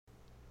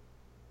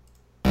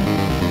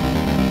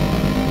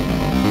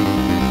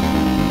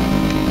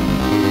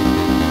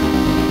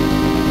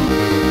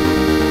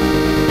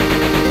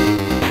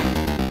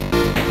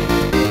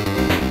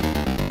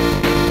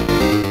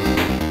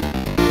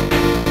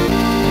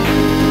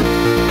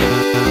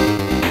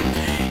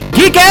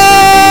Geek Out!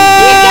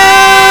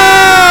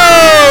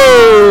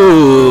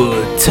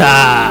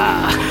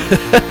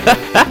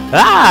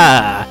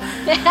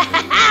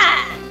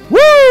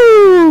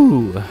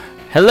 Woo!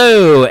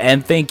 Hello,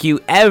 and thank you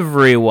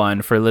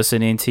everyone for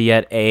listening to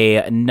yet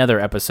another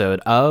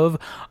episode of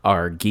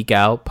our Geek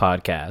Out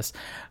podcast.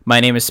 My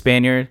name is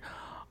Spaniard,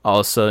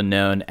 also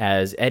known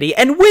as Eddie,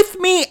 and with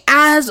me,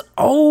 as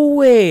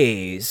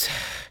always,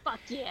 fuck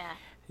yeah,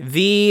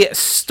 the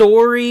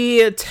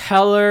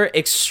storyteller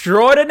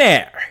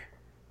extraordinaire,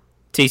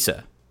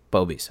 Tisa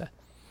Bobisa.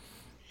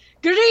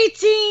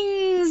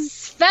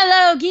 Greetings,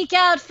 fellow Geek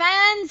Out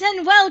fans,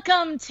 and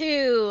welcome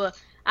to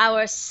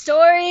our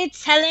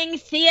storytelling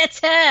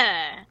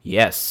theater.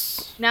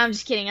 Yes. No, I'm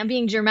just kidding. I'm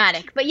being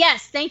dramatic. But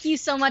yes, thank you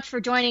so much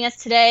for joining us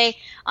today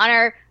on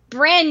our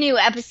brand new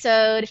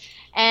episode.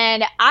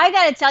 And I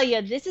gotta tell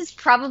you, this is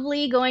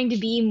probably going to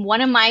be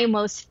one of my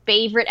most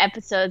favorite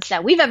episodes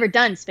that we've ever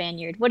done,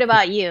 Spaniard. What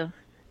about you?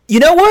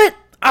 You know what?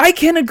 I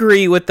can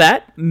agree with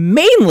that,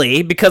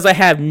 mainly because I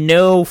have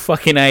no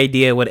fucking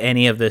idea what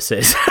any of this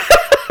is.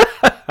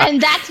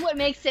 And that's what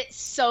makes it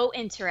so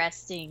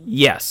interesting.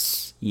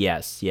 Yes.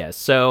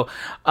 So,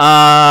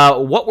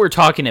 what we're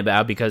talking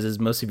about, because as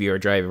most of you are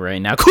driving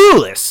right now,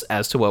 clueless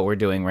as to what we're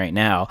doing right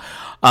now,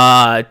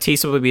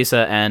 Tisa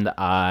Babisa and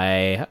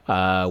I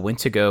went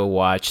to go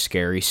watch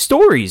Scary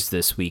Stories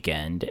this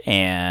weekend,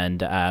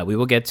 and we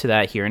will get to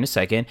that here in a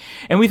second.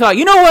 And we thought,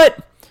 you know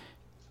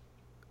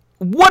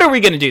what are we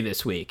going to do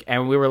this week?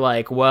 And we were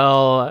like,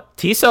 well,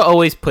 Tisa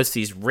always puts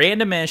these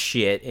random ass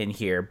shit in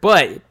here,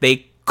 but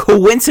they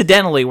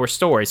coincidentally were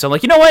stories. So I'm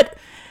like, you know what?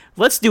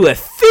 Let's do a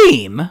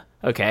theme,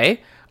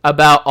 okay,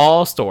 about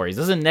all stories.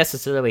 Doesn't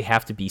necessarily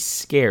have to be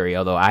scary,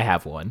 although I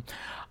have one.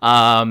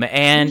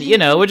 And, you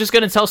know, we're just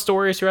going to tell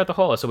stories throughout the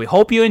whole. So we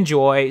hope you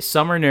enjoy.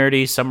 Some are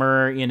nerdy, some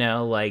are, you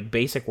know, like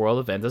basic world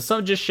events. And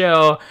some just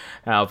show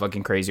how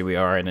fucking crazy we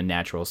are in a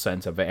natural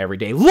sense of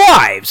everyday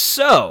lives.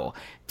 So,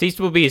 Tisa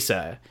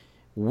Bubisa,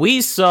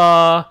 we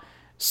saw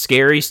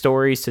Scary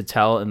Stories to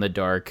Tell in the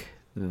Dark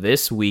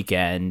this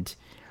weekend.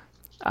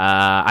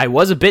 I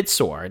was a bit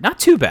sore. Not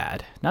too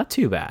bad.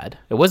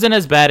 It wasn't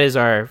as bad as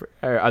our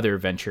other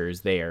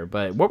ventures there.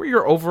 But what were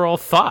your overall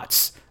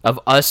thoughts of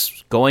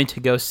us going to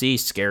go see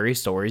Scary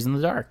Stories in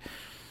the Dark?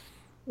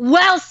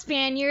 Well,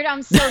 Spaniard,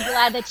 I'm so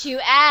glad that you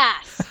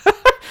asked.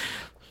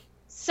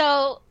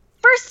 So,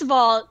 first of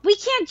all, we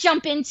can't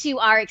jump into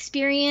our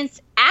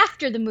experience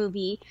after the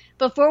movie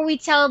before we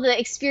tell the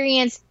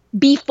experience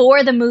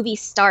before the movie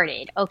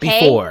started, okay?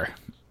 Before.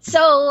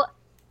 So,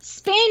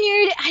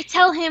 Spaniard, I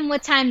tell him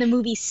what time the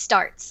movie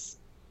starts.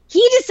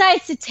 He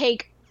decides to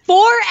take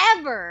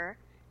forever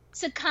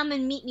to come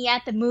and meet me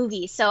at the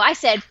movie. So I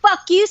said,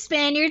 fuck you,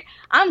 Spaniard.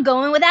 I'm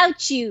going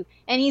without you.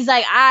 And he's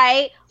like,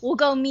 we'll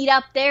go meet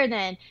up there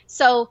then.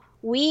 So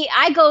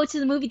I go to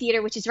the movie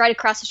theater, which is right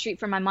across the street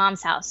from my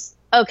mom's house.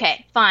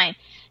 Okay, fine.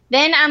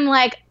 Then I'm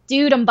like,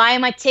 dude, I'm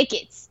buying my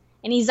tickets.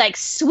 And he's like,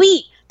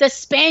 sweet, the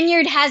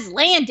Spaniard has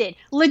landed.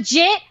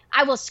 Legit,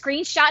 I will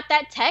screenshot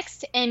that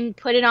text and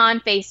put it on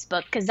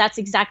Facebook, because that's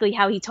exactly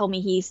how he told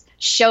me he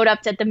showed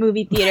up at the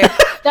movie theater.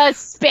 The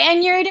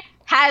Spaniard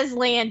has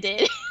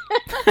landed.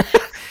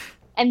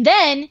 And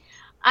then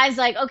I was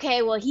like,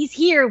 okay, well, he's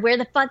here. Where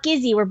the fuck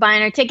is he? We're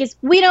buying our tickets.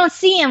 We don't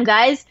see him,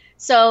 guys.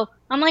 So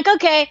I'm like,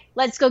 okay,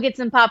 let's go get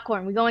some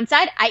popcorn. We go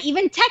inside. I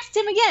even text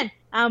him again.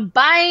 I'm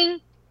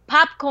buying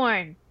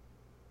popcorn.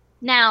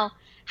 Now,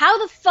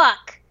 how the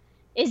fuck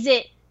is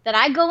it that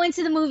I go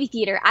into the movie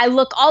theater, I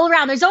look all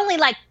around, there's only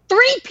like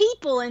 3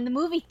 people in the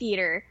movie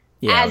theater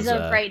as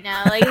of right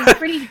now. Like, it's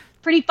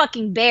pretty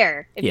fucking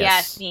bare, if you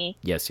ask me.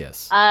 Yes.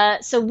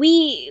 So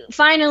we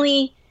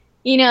finally,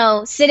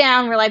 sit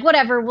down, we're like,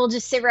 whatever, we'll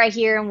just sit right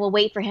here and we'll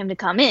wait for him to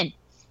come in.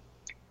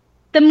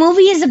 The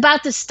movie is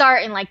about to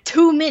start in like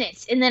 2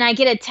 minutes, and then I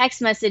get a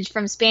text message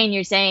from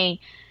Spaniard saying,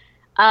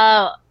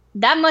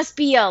 that must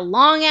be a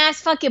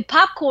long-ass fucking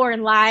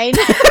popcorn line.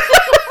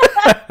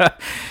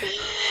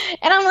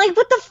 And I'm like,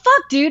 what the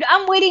fuck, dude?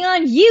 I'm waiting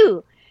on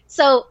you.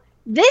 So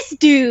this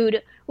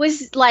dude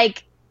was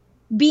like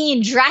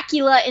being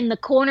Dracula in the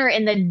corner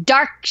in the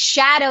dark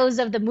shadows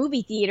of the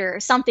movie theater or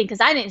something,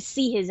 because I didn't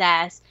see his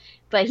ass.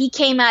 But he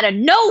came out of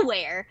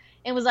nowhere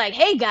and was like,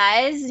 hey,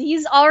 guys,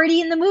 he's already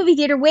in the movie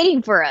theater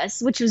waiting for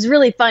us, which was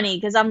really funny,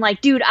 because I'm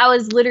like, dude, I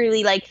was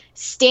literally like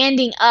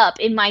standing up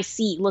in my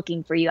seat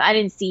looking for you. I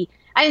didn't see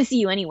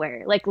you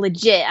anywhere. Like,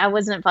 legit, I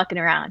wasn't fucking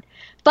around.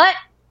 But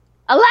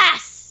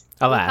alas.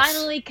 We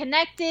finally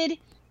connected.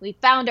 We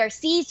found our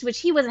seats,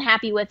 which he wasn't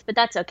happy with, but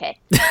that's okay.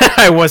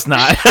 I was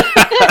not.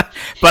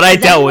 But I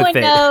dealt with it.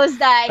 Everyone knows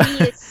that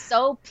he is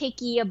so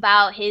picky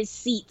about his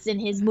seats in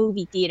his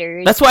movie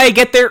theaters. That's why I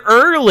get there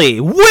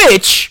early,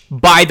 which,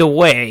 by the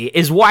way,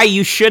 is why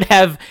you should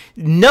have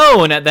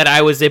known that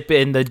I was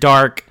in the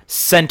dark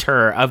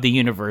center of the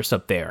universe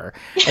up there,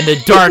 and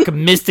the dark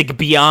mystic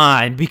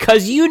beyond,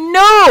 because you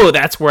know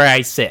that's where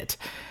I sit.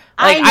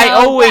 Like, I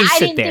always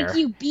sit there. I didn't think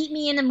you beat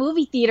me in the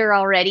movie theater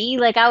already.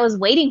 Like, I was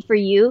waiting for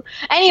you.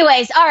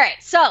 Anyways, all right.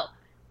 So,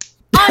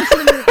 on to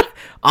the movie.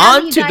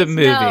 On to the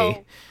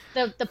movie.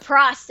 the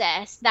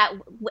process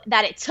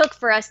that it took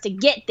for us to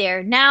get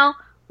there. Now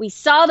we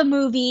saw the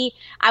movie.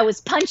 I was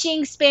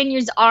punching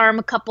Spaniard's arm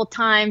a couple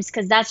times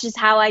because that's just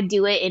how I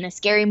do it in a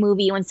scary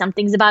movie when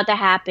something's about to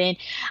happen.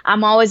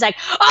 I'm always like,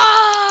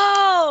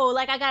 oh,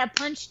 like I gotta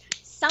punch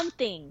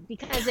something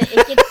because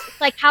it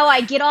gets like how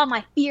I get all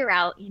my fear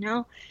out, you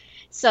know?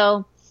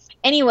 So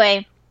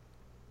anyway,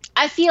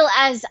 I feel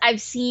as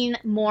I've seen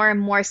more and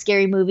more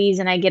scary movies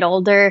and I get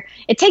older,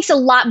 it takes a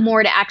lot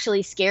more to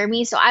actually scare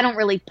me. So I don't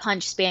really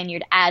punch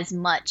Spaniard as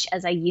much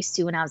as I used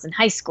to when I was in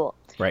high school.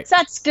 Right. So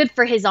that's good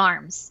for his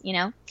arms, you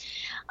know?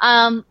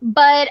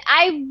 But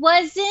I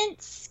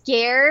wasn't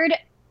scared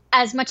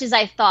as much as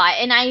I thought.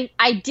 And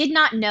I did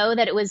not know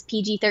that it was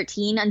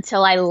PG-13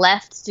 until I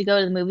left to go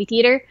to the movie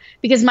theater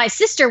because my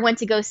sister went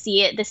to go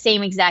see it the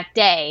same exact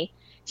day.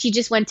 She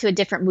just went to a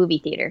different movie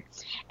theater.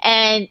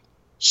 And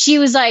she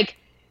was like,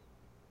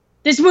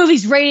 this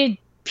movie's rated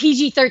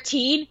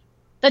PG-13?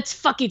 That's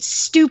fucking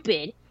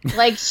stupid.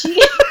 Like, she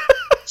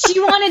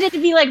wanted it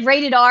to be, like,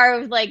 rated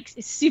R with, like,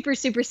 super,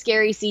 super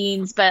scary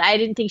scenes, but I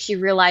didn't think she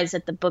realized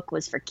that the book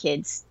was for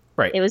kids.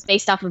 Right. It was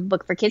based off of a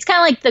book for kids. Kind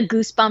of like the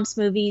Goosebumps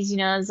movies, you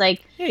know? It's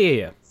like...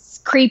 Yeah. It's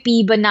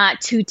creepy, but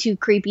not too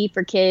creepy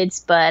for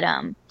kids. But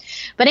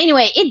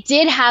anyway, it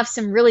did have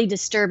some really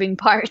disturbing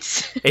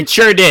parts. It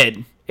sure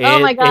did. Oh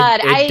my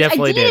god, I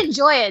definitely I did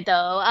enjoy it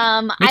though.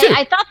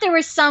 I thought there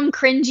were some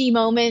cringy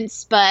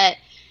moments, but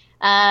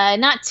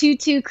not too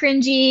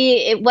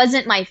cringy. It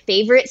wasn't my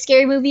favorite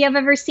scary movie I've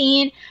ever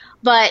seen,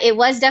 but it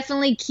was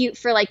definitely cute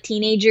for like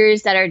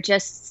teenagers that are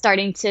just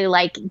starting to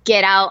like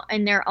get out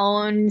in their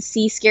own,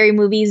 see scary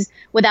movies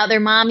without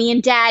their mommy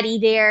and daddy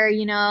there,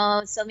 you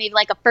know. So maybe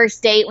like a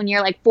first date when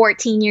you're like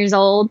 14 years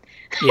old.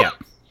 Yeah.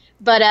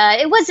 But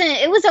it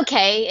was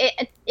okay.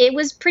 It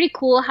was pretty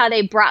cool how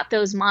they brought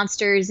those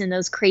monsters and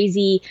those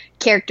crazy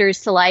characters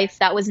to life.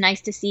 That was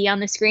nice to see on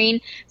the screen.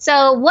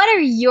 So what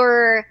are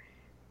your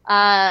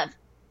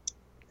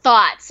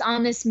thoughts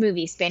on this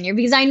movie, Spaniard?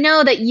 Because I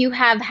know that you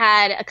have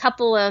had a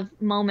couple of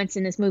moments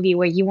in this movie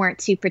where you weren't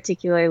too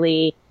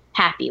particularly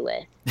happy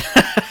with.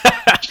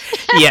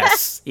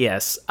 Yes. You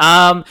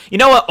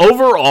know what?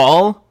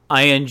 Overall,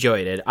 I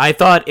enjoyed it. I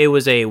thought it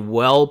was a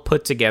well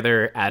put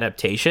together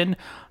adaptation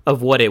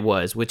of what it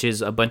was, which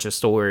is a bunch of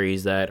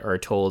stories that are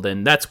told,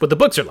 and that's what the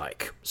books are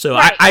like. So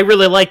right. I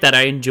really like that.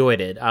 I enjoyed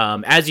it.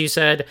 As you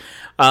said,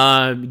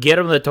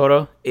 Guillermo del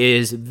Toro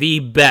is the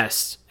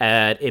best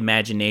at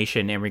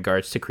imagination in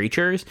regards to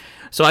creatures.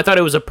 So I thought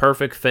it was a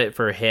perfect fit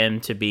for him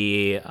to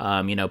be,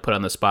 put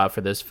on the spot for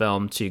this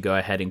film to go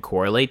ahead and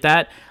correlate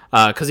that.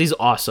 Because he's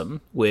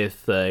awesome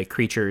with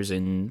creatures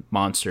and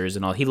monsters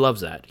and all. He loves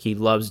that. He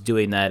loves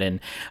doing that, and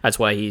that's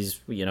why he's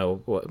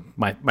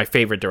my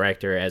favorite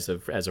director as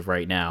of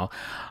right now.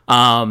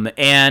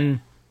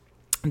 And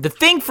the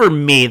thing for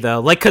me though,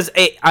 like, because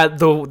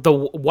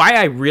the why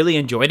I really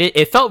enjoyed it,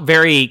 it felt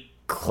very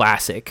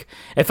classic.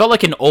 It felt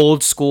like an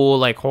old school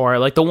like horror,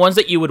 like the ones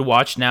that you would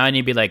watch now and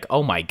you'd be like,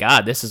 oh my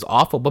god, this is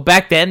awful. But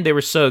back then they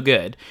were so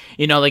good.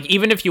 You know, like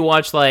even if you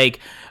watch like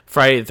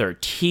Friday the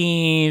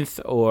 13th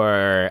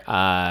or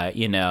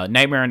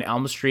Nightmare on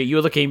Elm Street, you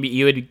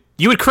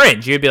would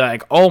cringe. You'd be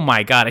like, "Oh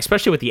my god!"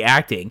 Especially with the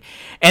acting.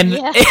 And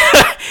yeah.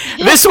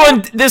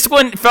 this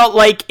one felt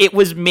like it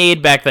was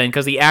made back then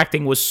because the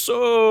acting was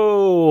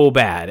so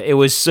bad. It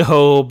was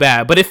so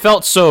bad, but it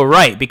felt so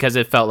right because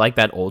it felt like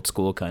that old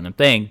school kind of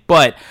thing.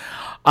 But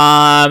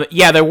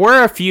there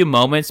were a few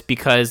moments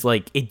because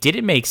like it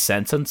didn't make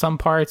sense in some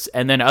parts,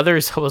 and then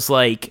others was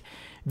like,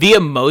 the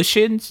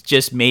emotions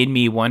just made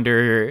me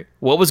wonder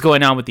what was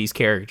going on with these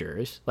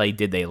characters. Like,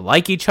 did they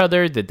like each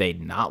other? Did they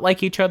not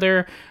like each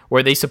other?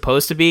 Were they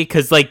supposed to be?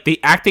 Because, like, the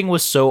acting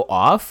was so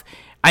off.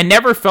 I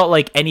never felt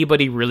like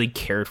anybody really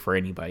cared for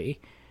anybody,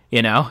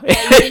 you know?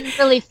 Yeah, you didn't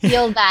really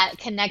feel that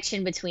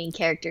connection between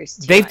characters.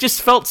 They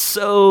just felt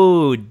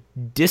so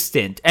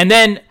distant. And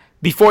then,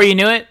 before you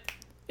knew it,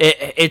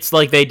 it's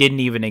like they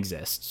didn't even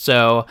exist.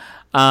 So...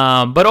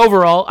 but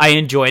overall, I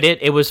enjoyed it.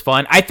 It was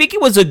fun. I think it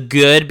was a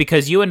good,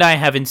 because you and I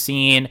haven't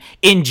seen,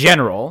 in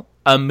general,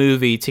 a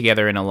movie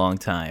together in a long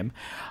time.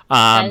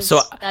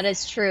 That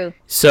is true.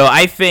 So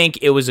I think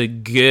it was a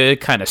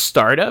good kind of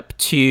startup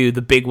to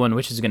the big one,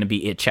 which is going to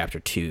be It Chapter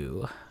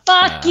 2.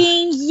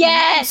 Fucking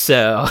yes!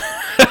 So...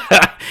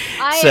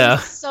 I am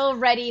so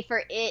ready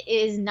for It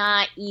Is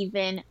Not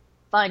Even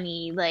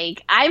Funny.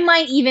 Like, I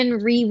might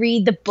even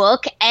reread the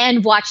book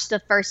and watch the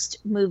first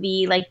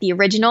movie, like the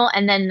original,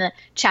 and then the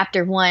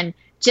chapter 1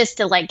 just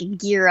to like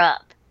gear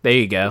up. There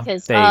you go.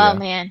 Because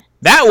man,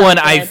 that one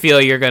good. I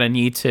feel you're gonna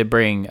need to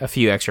bring a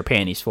few extra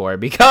panties for,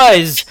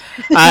 because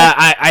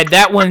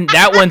that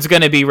one's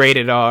gonna be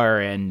rated R,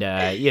 and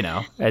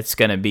it's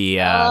gonna be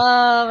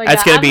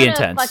gonna be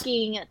intense.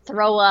 Fucking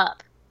throw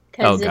up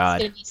because it's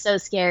gonna be so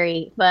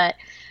scary, but.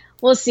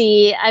 We'll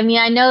see. I mean,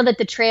 I know that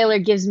the trailer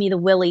gives me the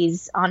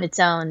willies on its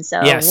own,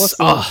 so yes. We'll see.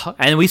 Oh,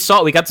 and we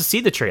got to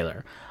see the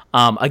trailer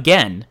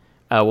again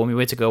when we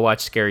went to go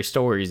watch Scary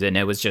Stories, and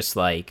it was just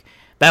like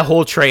that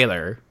whole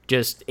trailer.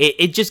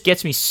 It just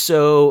gets me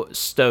so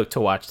stoked to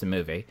watch the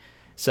movie.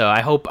 So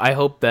I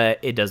hope that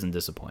it doesn't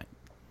disappoint.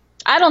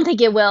 I don't think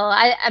it will.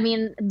 I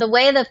mean, the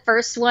way the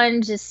first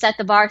one just set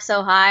the bar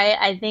so high,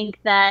 I think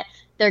that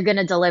they're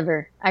gonna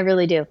deliver. I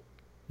really do.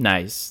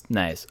 Nice.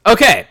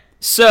 Okay,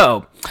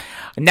 so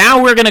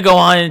now we're gonna go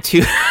on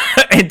into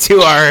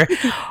into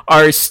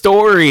our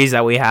stories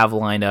that we have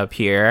lined up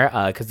here,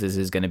 because this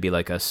is gonna be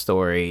like a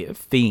story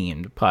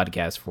themed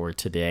podcast for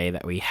today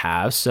that we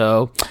have.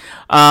 So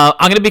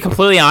I'm gonna be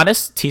completely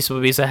honest. Tisa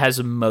Babisa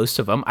has most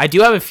of them. I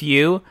do have a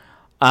few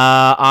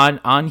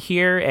on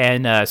here,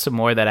 and some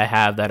more that I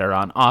have that are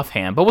on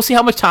offhand. But we'll see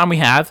how much time we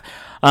have,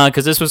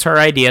 because this was her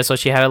idea, so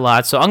she had a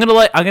lot. So I'm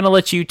gonna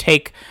let you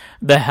take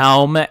the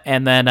helm,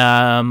 and then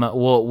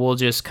we'll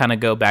just kind of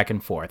go back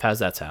and forth. How's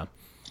that sound?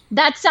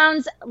 That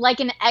sounds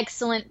like an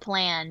excellent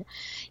plan.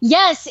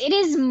 Yes, it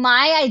is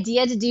my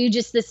idea to do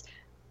just this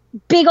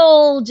big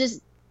old,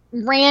 just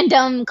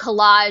random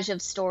collage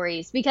of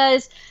stories,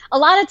 because a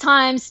lot of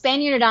times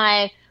Spaniard and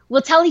I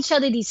will tell each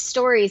other these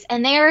stories,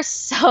 and they are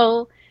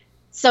so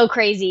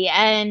crazy.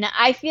 And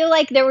I feel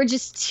like there were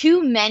just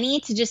too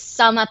many to just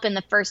sum up in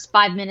the first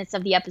 5 minutes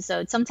of the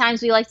episode.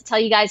 Sometimes we like to tell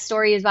you guys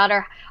stories about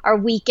our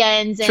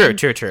weekends. And,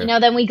 True. You know,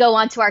 then we go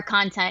on to our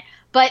content.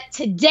 But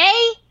today,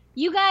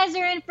 you guys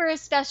are in for a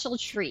special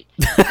treat.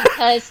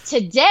 Because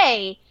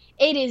today,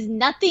 it is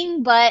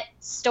nothing but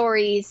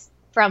stories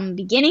from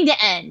beginning to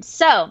end.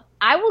 So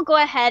I will go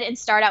ahead and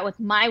start out with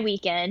my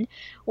weekend,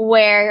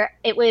 where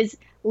it was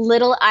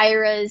little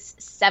Ira's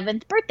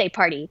 7th birthday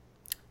party.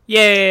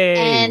 Yay!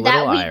 And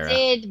that we Ira.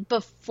 did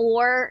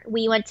before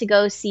we went to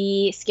go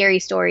see Scary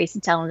Stories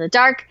to Tell in the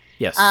Dark.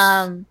 Yes.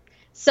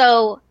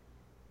 So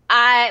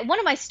one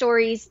of my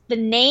stories, the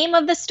name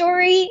of the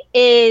story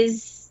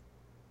is,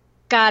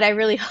 God, I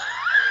really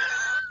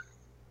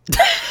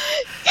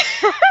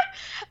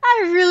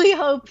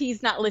hope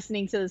he's not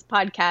listening to this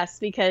podcast,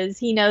 because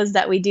he knows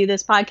that we do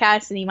this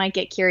podcast and he might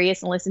get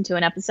curious and listen to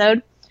an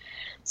episode.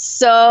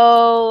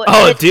 So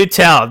do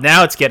tell.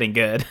 Now it's getting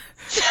good.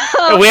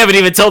 We haven't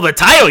even told the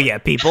title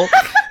yet, people.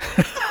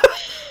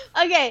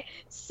 Okay,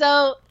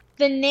 so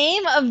the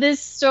name of this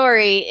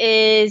story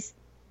is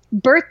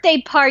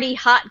Birthday Party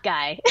Hot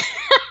Guy.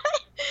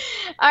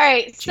 All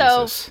right,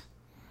 so Jesus.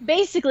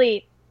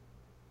 basically,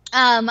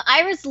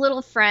 Ira's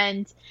little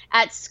friend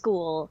at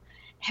school,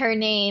 her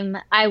name,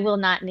 I will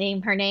not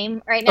name her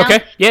name right now.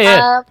 Okay,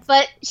 yeah.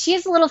 But she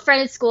has a little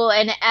friend at school,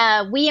 and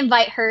we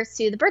invite her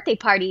to the birthday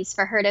parties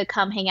for her to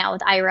come hang out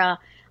with Ira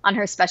on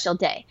her special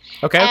day.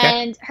 Okay.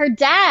 And her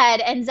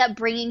dad ends up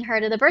bringing her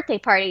to the birthday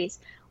parties.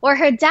 Well,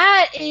 her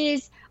dad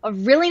is a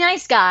really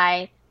nice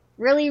guy,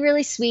 really,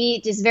 really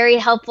sweet, just very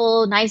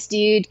helpful, nice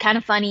dude, kind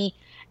of funny.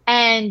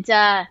 And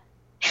I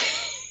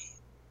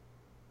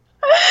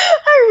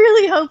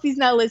really hope he's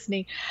not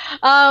listening.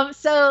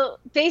 So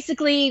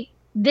basically,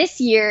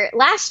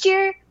 last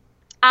year,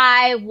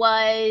 I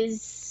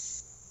was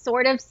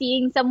sort of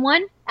seeing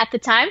someone at the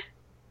time.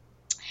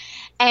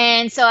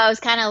 And so I was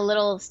kind of a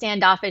little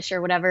standoffish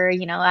or whatever,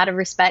 you know, out of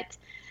respect.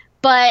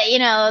 But, you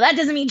know, that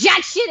doesn't mean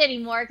jack shit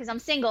anymore because I'm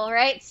single,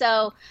 right?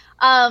 So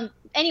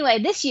anyway,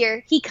 this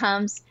year he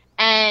comes,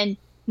 and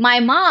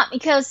my mom,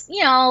 because,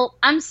 you know,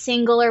 I'm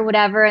single or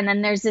whatever, and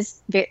then there's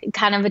this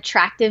kind of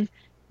attractive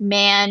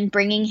man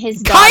bringing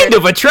his daughter. Kind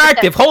of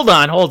attractive. Hold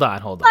on.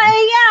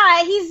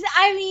 Yeah, he's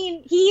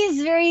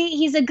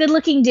a good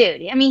looking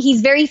dude. I mean,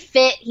 he's very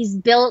fit, he's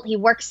built, he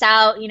works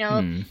out, you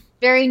know.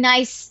 Very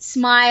nice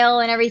smile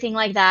and everything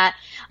like that.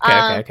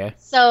 Okay.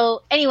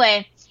 So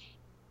anyway,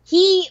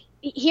 he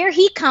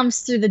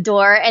comes through the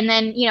door, and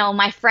then, you know,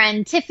 my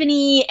friend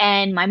Tiffany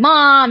and my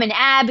mom and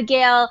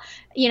Abigail,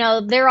 you know,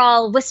 they're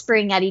all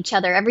whispering at each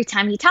other every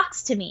time he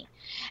talks to me.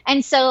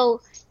 And so,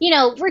 you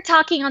know, we're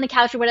talking on the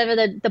couch or whatever,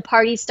 the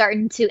party's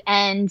starting to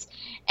end,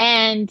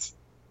 and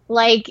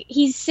like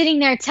he's sitting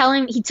there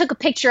he took a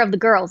picture of the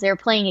girls. They were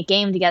playing a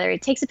game together. He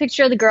takes a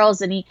picture of the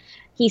girls, and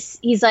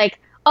he's like,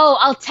 "Oh,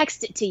 I'll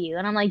text it to you."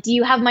 And I'm like, "Do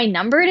you have my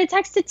number to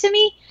text it to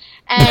me?"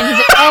 And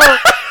he's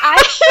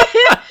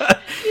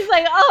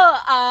like,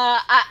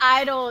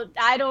 I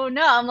don't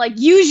know. I'm like,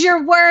 "Use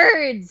your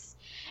words."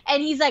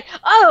 And he's like,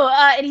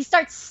 and he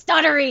starts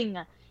stuttering.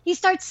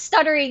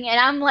 And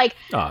I'm like,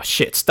 oh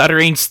shit,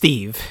 stuttering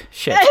Steve.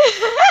 Shit.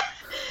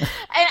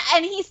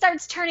 and he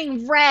starts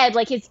turning red,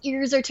 like his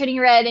ears are turning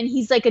red, and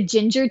he's like a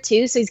ginger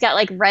too, so he's got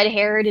like red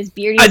hair in his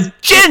beard. A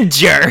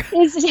ginger.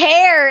 His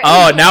hair.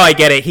 Oh, now I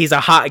get it. He's a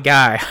hot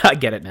guy. I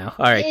get it now.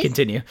 All right,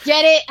 continue.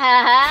 Get it?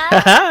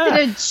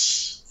 Uh-huh.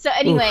 So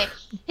anyway,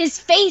 his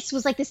face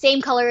was like the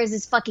same color as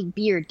his fucking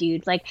beard,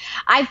 dude. Like,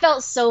 I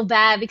felt so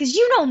bad because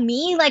you know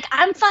me, like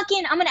I'm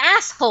an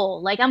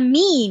asshole. Like, I'm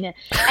mean.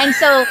 And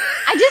so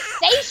I just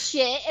say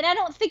shit and I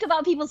don't think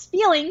about people's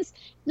feelings.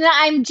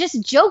 I'm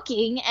just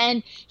joking.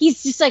 And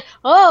he's just like,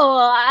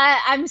 "Oh,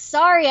 I'm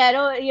sorry. I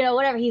don't, you know,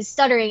 whatever." He's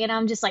stuttering. And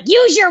I'm just like,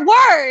 "Use your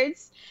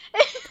words."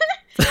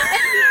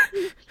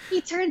 He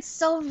turned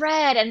so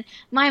red, and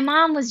my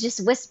mom was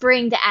just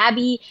whispering to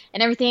Abby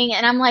and everything,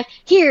 and I'm like,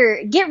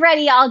 "Here, get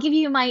ready. I'll give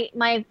you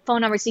my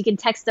phone number so you can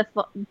text the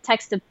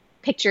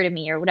picture to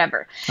me or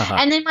whatever. Uh-huh.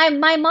 And then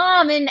my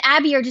mom and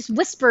Abby are just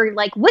whisper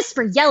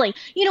yelling.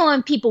 You know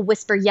when people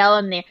whisper yell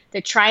and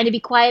they're trying to be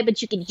quiet,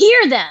 but you can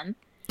hear them.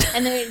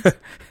 And then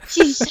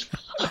she's just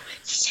like, oh,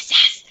 she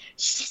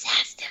just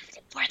asked him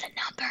for the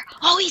number.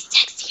 Oh, he's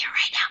texting her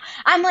right now.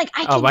 I'm like,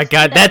 I can Oh my hear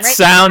God, them, that right?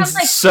 sounds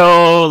I'm like,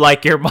 so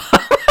like your mom.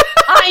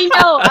 I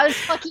know. I was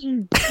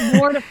fucking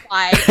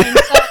mortified. And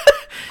so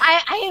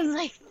I was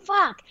like,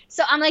 fuck.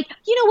 So I'm like,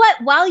 you know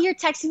what? While you're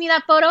texting me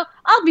that photo,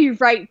 I'll be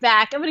right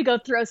back. I'm going to go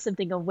throw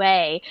something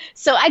away.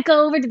 So I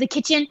go over to the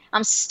kitchen.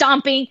 I'm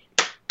stomping.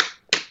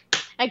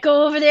 I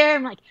go over there.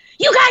 I'm like,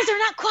 you guys are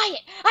not quiet.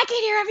 I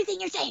can hear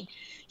everything you're saying.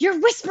 You're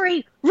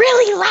whispering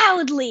really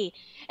loudly.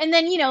 And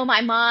then,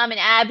 my mom and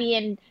Abby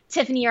and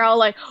Tiffany are all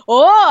like,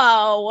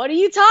 oh, what are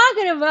you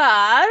talking about?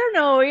 I don't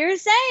know what you're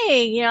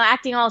saying.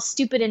 Acting all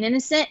stupid and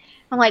innocent.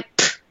 I'm like,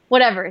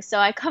 whatever. So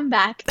I come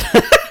back.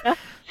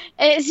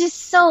 It's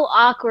just so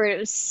awkward. It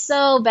was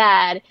so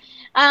bad.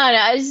 I don't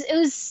know. It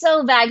was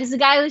so bad because the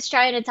guy was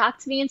trying to talk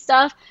to me and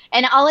stuff.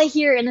 And all I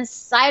hear in the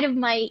side of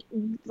my,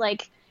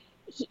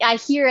 I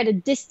hear at a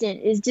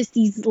distance is just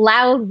these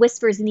loud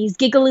whispers and these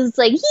giggles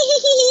like, hee hee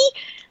hee.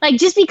 Like,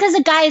 just because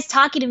a guy is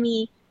talking to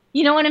me,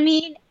 you know what I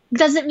mean?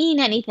 Doesn't mean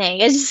anything.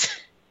 It's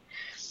just,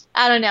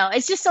 I don't know.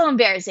 It's just so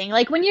embarrassing.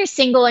 Like, when you're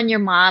single and your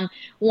mom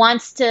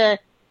wants to,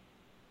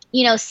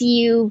 see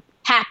you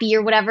happy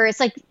or whatever, it's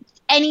like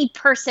any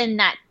person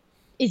that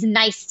is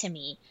nice to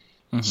me.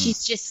 Mm-hmm.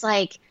 She's just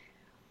like,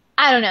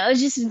 I don't know. It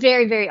was just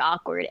very, very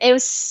awkward. It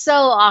was so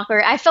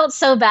awkward. I felt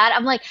so bad.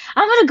 I'm like,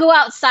 I'm going to go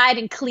outside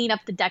and clean up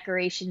the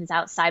decorations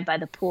outside by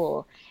the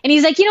pool. And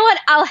he's like, you know what?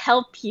 I'll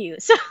help you.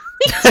 So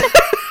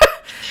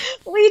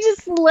we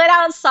just lit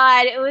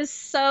outside. It was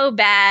so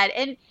bad.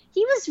 And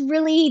he was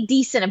really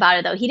decent about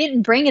it, though. He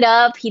didn't bring it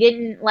up. He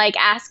didn't,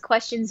 ask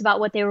questions about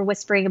what they were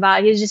whispering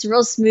about. He was just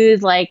real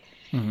smooth,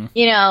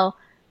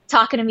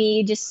 talking to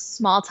me, just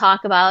small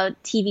talk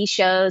about TV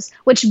shows,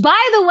 which,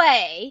 by the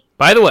way,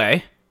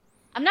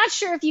 I'm not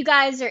sure if you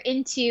guys are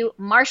into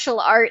martial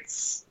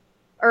arts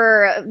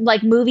or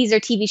movies or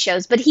TV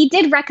shows, but he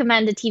did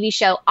recommend a TV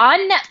show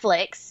on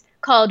Netflix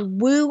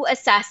called Wu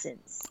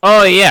Assassins.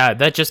 Oh yeah,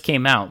 that just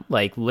came out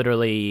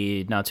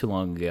literally not too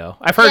long ago.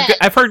 I've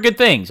heard good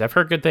things.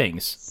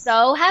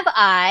 So have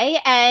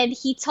I, and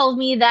he told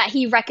me that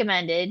he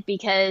recommended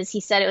because he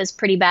said it was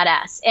pretty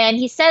badass. And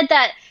he said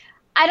that,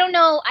 I don't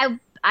know,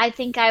 I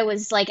think I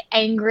was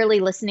angrily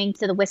listening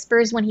to the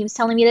whispers when he was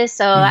telling me this,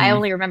 so I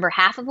only remember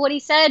half of what he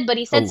said, but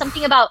he said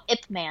something about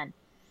Ip Man.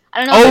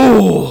 I don't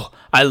know.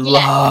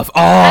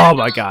 Oh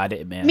my God,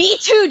 Ip Man. Me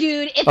too,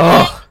 dude. Ip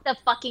Man is the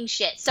fucking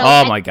shit. So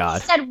my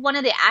God. He said one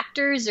of the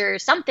actors or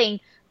something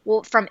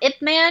from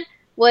Ip Man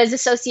was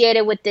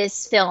associated with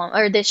this film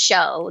or this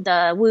show,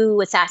 the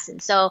Wu Assassin.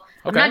 So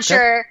I'm not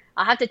sure.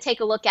 I'll have to take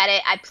a look at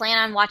it. I plan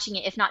on watching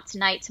it, if not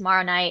tonight,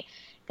 tomorrow night,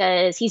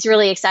 because he's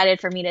really excited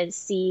for me to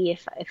see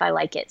if I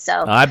like it.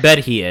 So I bet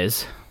he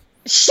is.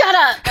 Shut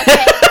up.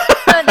 Okay.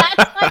 So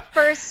that's my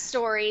first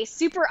story.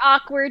 Super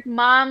awkward.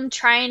 Mom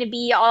trying to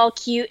be all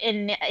cute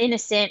and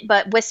innocent,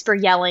 but whisper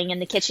yelling in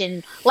the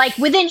kitchen,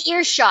 within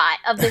earshot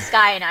of this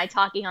guy and I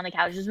talking on the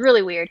couch. It was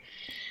really weird.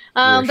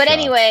 But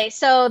anyway,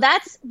 so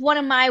that's one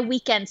of my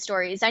weekend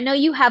stories. I know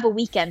you have a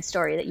weekend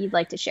story that you'd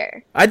like to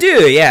share. I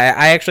do, yeah.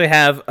 I actually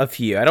have a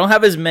few. I don't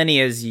have as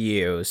many as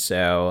you,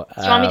 so...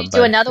 Do you want me to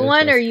do another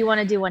one, or you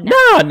want to do one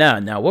now?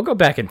 No. We'll go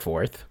back and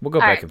forth.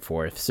 And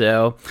forth.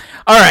 So,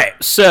 all right.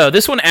 So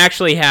this one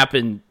actually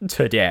happened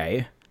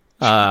today.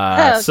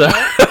 Okay.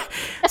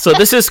 So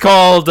this is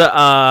called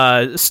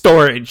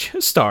Storage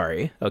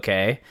Story,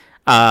 okay?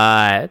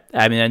 I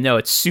know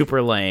it's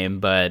super lame,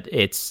 but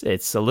it's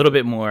a little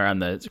bit more on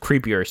the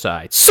creepier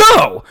side. So,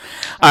 all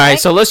right,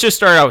 so let's just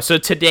start out. So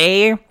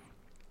today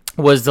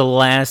was the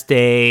last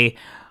day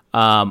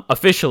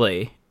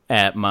officially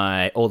at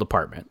my old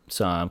apartment.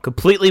 So I'm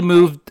completely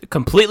moved,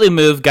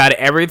 got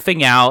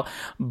everything out,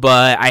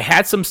 but I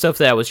had some stuff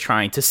that I was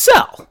trying to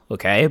sell,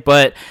 okay?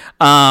 But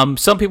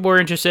some people were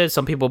interested,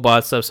 some people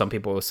bought stuff, some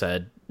people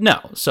said no.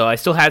 So I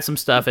still had some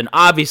stuff, and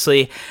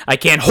obviously I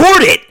can't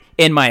hoard it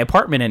in my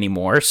apartment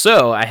anymore,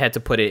 so I had to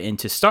put it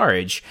into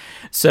storage.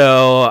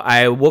 So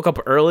I woke up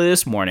early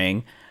this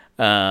morning,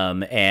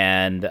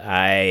 and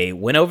I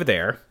went over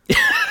there.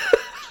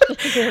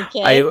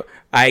 Okay.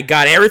 I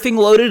got everything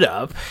loaded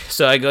up,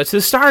 so I go to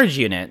the storage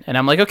unit, and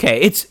I'm like,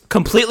 okay, it's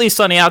completely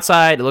sunny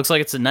outside. It looks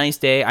like it's a nice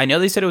day. I know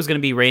they said it was going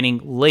to be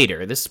raining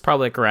later. This is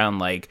probably around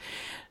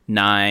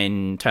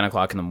 9, 10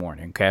 o'clock in the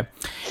morning, okay?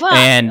 Fuck,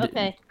 and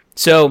okay.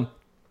 So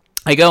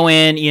I go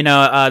in,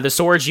 the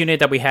storage unit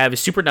that we have is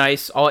super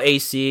nice, all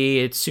AC,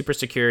 it's super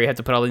secure. You have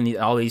to put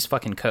all these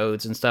fucking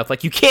codes and stuff.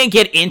 You can't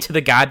get into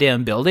the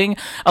goddamn building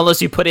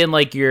unless you put in,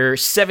 your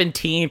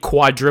 17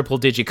 quadruple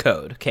digit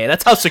code, okay?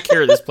 That's how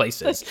secure this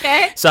place is.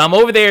 Okay. So I'm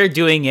over there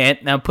doing it,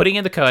 and I'm putting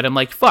in the code. I'm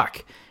like,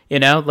 fuck,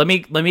 let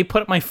me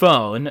put up my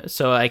phone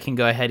so I can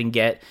go ahead and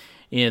get,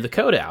 the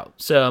code out.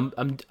 So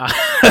I'm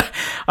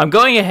I'm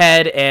going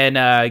ahead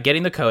and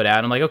getting the code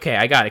out. I'm like, okay,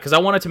 I got it, because I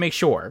wanted to make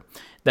sure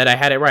that I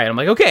had it right. I'm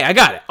like, okay, I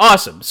got it.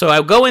 Awesome. So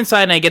I go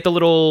inside and I get the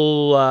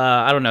little,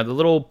 I don't know, the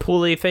little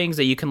pulley things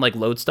that you can like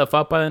load stuff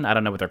up on. I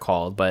don't know what they're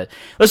called, but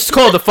let's just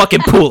call it the fucking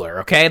pooler,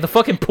 okay? The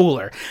fucking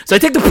pooler. So I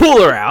take the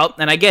pooler out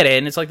and I get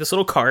in. It's like this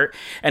little cart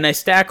and I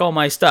stack all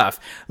my stuff.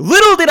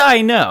 Little did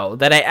I know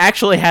that I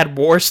actually had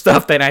more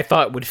stuff than I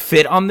thought would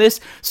fit on this.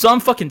 So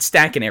I'm fucking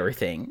stacking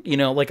everything, you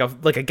know, like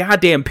a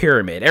goddamn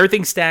pyramid.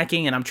 Everything's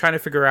stacking and I'm trying to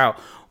figure out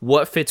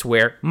what fits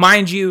where.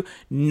 Mind you,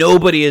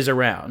 nobody is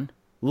around.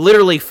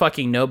 Literally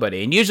fucking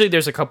nobody. And usually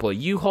there's a couple of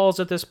U-Hauls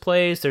at this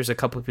place. There's a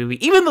couple of people.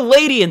 Even the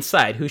lady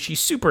inside, who she's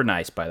super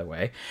nice, by the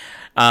way.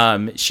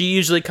 She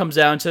usually comes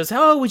out and says,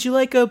 oh, would you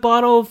like a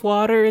bottle of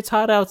water? It's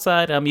hot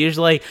outside. I'm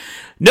usually like,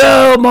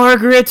 no,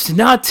 Margaret,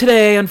 not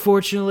today,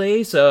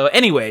 unfortunately. So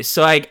anyways,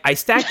 so I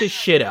stack this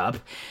shit up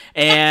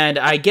and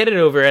I get it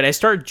over and I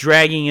start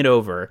dragging it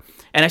over.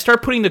 And I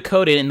start putting the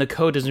code in and the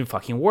code doesn't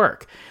fucking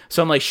work.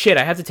 So I'm like, shit,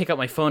 I have to take out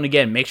my phone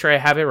again, make sure I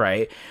have it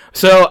right.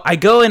 So I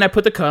go and I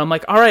put the code. I'm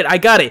like, all right, I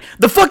got it.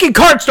 The fucking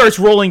cart starts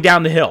rolling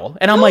down the hill.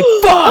 And I'm like,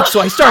 fuck.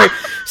 So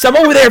I'm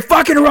over there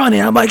fucking running.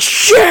 I'm like,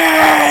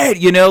 shit,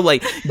 you know,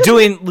 like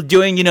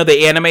doing, you know,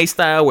 the anime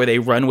style where they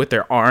run with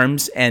their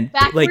arms and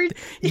backwards. Like,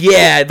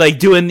 yeah, like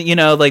doing, you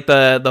know, like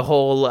the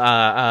whole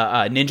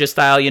ninja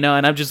style, you know,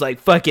 and I'm just like,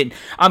 fucking,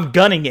 I'm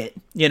gunning it.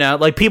 You know,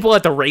 like people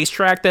at the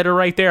racetrack that are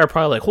right there are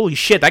probably like, holy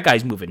shit, that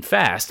guy's moving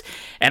fast.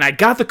 And I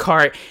got the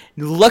cart.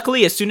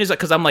 Luckily, as soon as,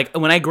 because I'm like,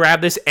 when I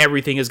grab this,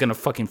 everything is going to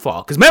fucking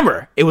fall. Because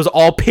remember, it was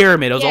all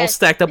pyramid. It was all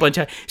stacked up on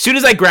top. As soon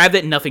as I grabbed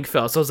it, nothing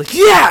fell. So I was like,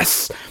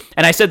 yes!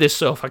 And I said this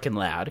so fucking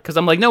loud. Because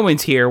I'm like, no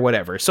one's here,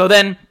 whatever. So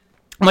then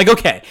I'm like,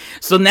 okay.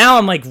 So now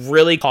I'm like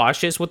really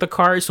cautious with the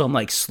cart. So I'm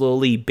like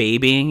slowly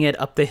babying it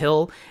up the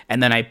hill.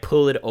 And then I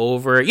pull it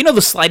over. You know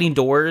the sliding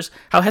doors?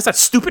 How it has that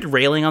stupid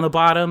railing on the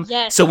bottom?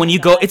 Yes. So when you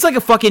go, it's like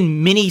a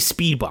fucking mini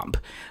speed bump.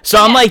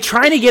 So I'm like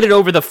trying to get it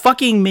over the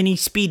fucking mini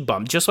speed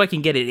bump just so I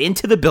can get it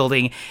into the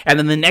building. And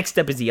then the next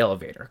step is the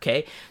elevator,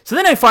 okay? So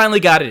then I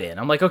finally got it in.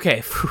 I'm like,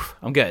 okay,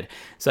 I'm good.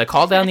 So I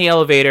called down the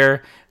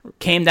elevator.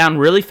 Came down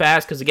really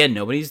fast because, again,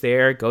 nobody's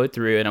there. Go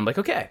through and I'm like,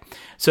 okay.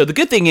 So the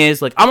good thing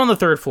is, like, I'm on the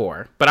 3rd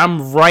floor, but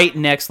I'm right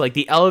next. Like,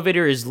 the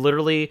elevator is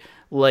literally,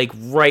 like,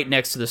 right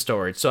next to the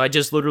storage. So I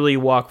just literally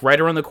walk right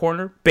around the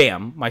corner.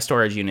 Bam, my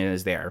storage unit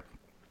is there.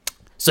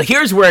 So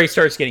here's where it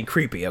starts getting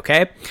creepy,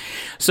 okay?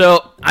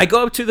 So I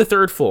go up to the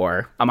 3rd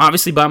floor. I'm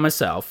obviously by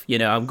myself. You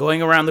know, I'm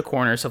going around the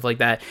corner, stuff like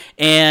that.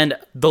 And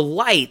the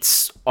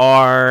lights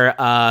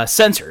are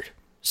censored.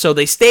 So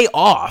they stay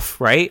off,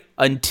 right,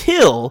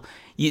 until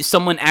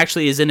someone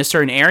actually is in a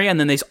certain area, and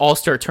then they all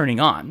start turning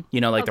on, you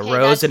know, like the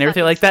rows and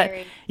everything like scary.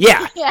 that.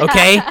 Yeah,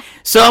 okay.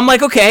 So I'm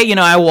like, okay, you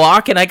know, I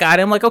walk and I got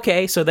it. I'm like,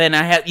 okay. So then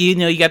I have, you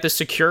know, you got the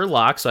secure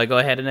lock. So I go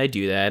ahead and I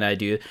do that, and I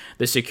do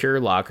the secure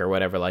lock or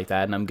whatever like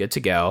that, and I'm good to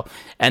go.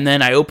 And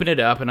then I open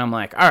it up, and I'm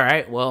like, all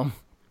right, well,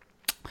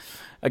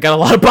 I got a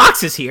lot of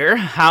boxes here.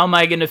 How am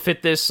I going to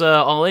fit this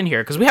all in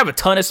here? Because we have a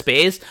ton of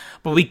space,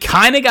 but we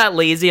kind of got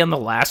lazy on the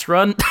last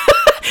run.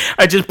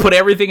 I just put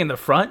everything in the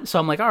front. So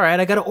I'm like, all right,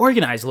 I got to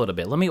organize a little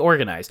bit. Let me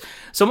organize.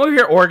 So I'm over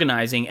here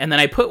organizing, and then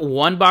I put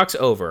one box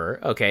over.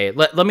 Okay,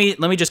 let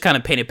me just kind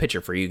of paint a picture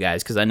for you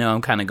guys, because I know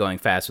I'm kind of going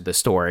fast with the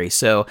story.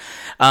 So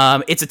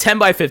it's a 10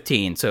 by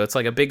 15, so it's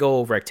like a big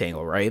old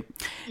rectangle, right?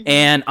 Mm-hmm.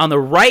 And on the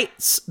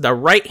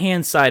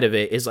right-hand side of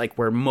it is like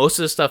where most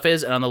of the stuff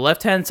is, and on the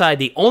left-hand side,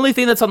 the only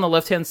thing that's on the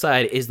left-hand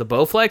side is the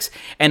Bowflex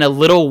and a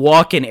little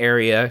walk-in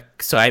area.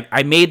 So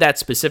I made that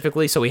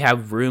specifically so we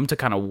have room to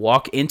kind of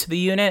walk into the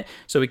unit,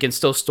 so we can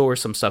still store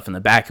some stuff in the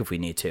back if we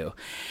need to.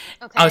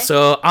 Okay.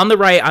 So on the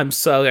right,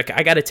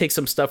 I got to take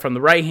some stuff from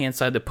the right hand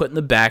side to put in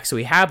the back, so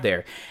we have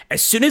there.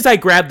 As soon as I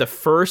grab the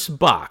first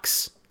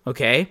box,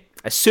 okay,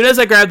 the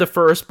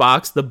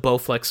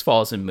Bowflex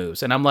falls and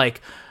moves, and I'm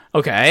like,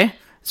 okay.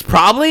 It's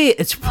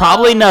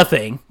probably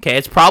nothing. Okay,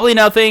 it's probably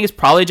nothing. It's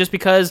probably just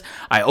because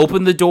I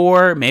opened the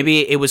door.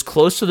 Maybe it was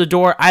close to the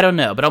door. I don't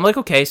know. But I'm like,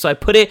 okay, so I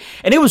put it,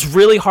 and it was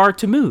really hard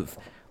to move.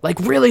 Like,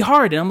 really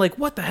hard. And I'm like,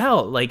 what the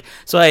hell? Like,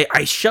 so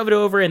I shove it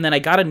over, and then I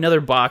got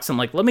another box. I'm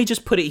like, let me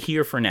just put it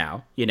here for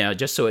now, you know,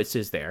 just so it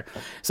sits there.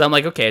 So I'm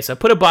like, okay, so I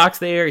put a box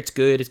there. It's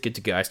good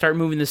to go. I start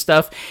moving this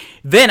stuff.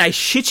 Then I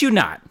shit you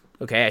not.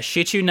 Okay, I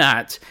shit you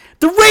not.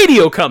 The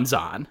radio comes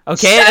on.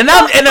 Okay, and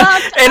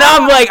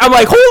I'm like,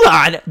 hold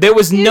on. There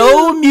was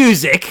no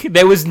music.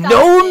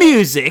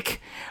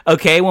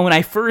 Okay, when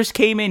I first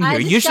came in here,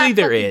 usually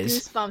there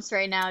is. Goosebumps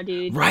right now,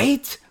 dude.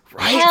 Right.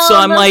 So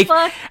I'm like,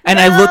 and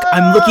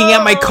I'm looking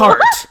at my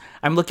cart.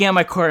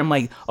 I'm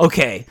like,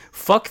 okay,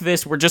 fuck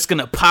this. We're just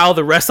gonna pile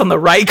the rest on the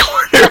right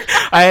corner.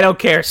 I don't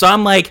care. So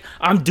I'm like,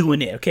 I'm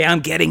doing it. Okay, I'm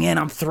getting in.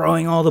 I'm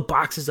throwing all the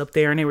boxes up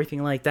there and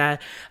everything like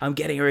that. I'm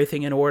getting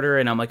everything in order,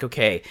 and I'm like,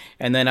 okay.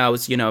 And then I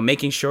was, you know,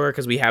 making sure,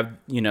 because we have,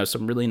 you know,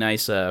 some really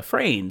nice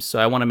frames. So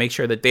I want to make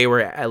sure that they were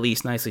at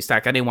least nicely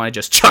stacked. I didn't want to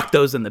just chuck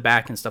those in the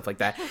back and stuff like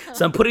that.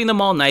 So I'm putting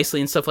them all nicely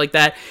and stuff like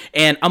that.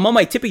 And I'm on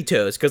my tippy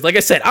toes, because like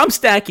I said, I'm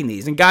stacking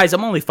these. And guys,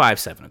 I'm only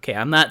 5'7", okay?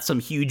 I'm not some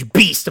huge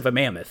beast of a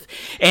mammoth.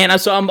 And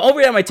and so I'm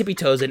over on my tippy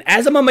toes, and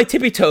as I'm on my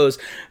tippy toes,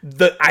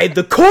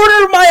 the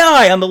corner of my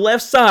eye on the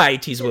left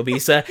side, Tiso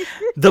Wabisa,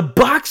 the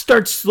box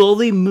starts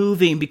slowly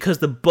moving because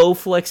the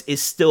Bowflex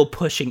is still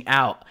pushing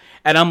out.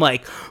 And I'm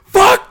like,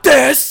 fuck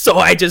this! So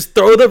I just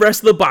throw the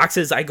rest of the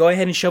boxes, I go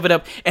ahead and shove it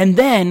up, and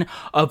then,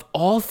 of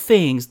all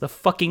things, the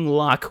fucking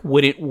lock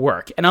wouldn't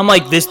work. And I'm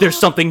like, there's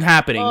something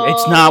happening.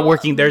 It's not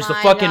working. There's the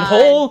fucking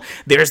hole.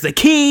 There's the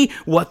key.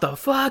 What the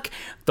fuck?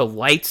 The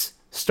lights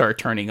start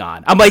turning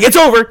on. I'm like, it's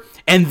over.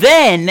 And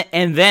then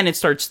it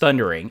starts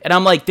thundering. And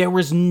I'm like, there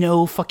was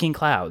no fucking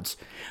clouds.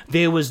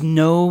 There was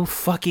no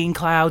fucking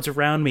clouds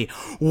around me.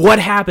 What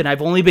happened?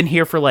 I've only been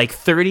here for like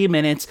 30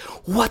 minutes.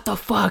 What the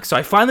fuck? So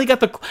I finally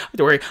got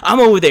the I'm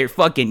over there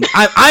fucking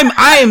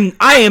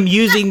I am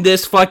using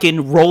this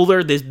fucking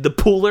roller, the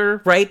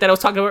pooler, right? That I was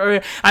talking about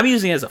earlier. I'm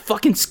using it as a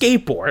fucking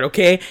skateboard,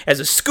 okay? As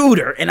a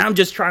scooter, and I'm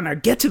just trying to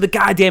get to the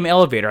goddamn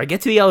elevator. I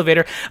get to the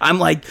elevator. I'm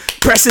like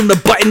pressing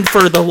the button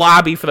for the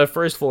lobby for the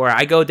first floor.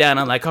 I go down.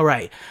 I'm like, all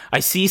right.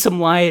 I see some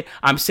light.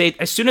 I'm safe.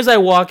 As soon as I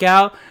walk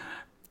out,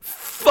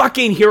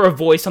 fucking hear a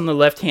voice on the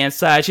left-hand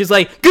side. She's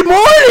like, good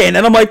morning!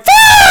 And I'm like,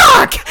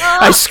 fuck!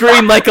 I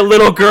scream like a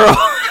little girl.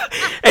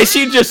 And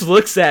she just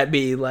looks at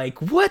me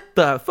like, what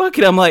the fuck?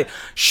 And I'm like,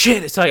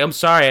 shit. It's like, I'm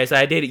sorry. I said,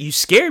 I did it. You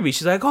scared me.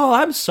 She's like, oh,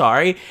 I'm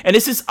sorry. And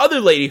it's this other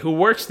lady who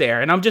works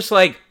there. And I'm just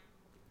like,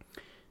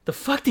 the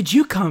fuck did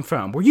you come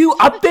from? Were you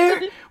up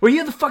there? Were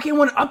you the fucking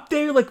one up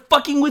there, like,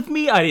 fucking with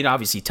me? I didn't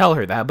obviously tell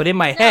her that, but in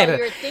my head,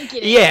 you were thinking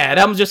yeah, and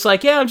I'm just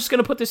like, yeah, I'm just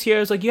gonna put this here. I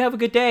was like, you have a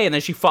good day. And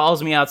then she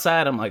follows me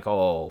outside. I'm like,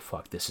 oh,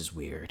 fuck, this is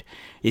weird.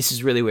 This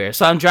is really weird.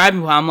 So I'm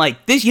driving, I'm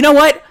like, this, you know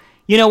what?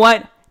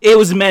 It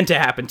was meant to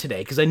happen today,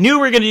 because I knew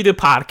we were going to do the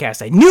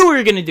podcast. I knew we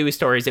were going to do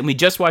stories, and we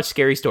just watched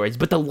Scary Stories.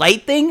 But the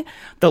light thing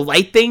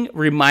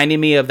reminded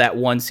me of that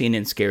one scene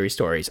in Scary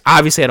Stories.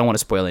 Obviously, I don't want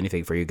to spoil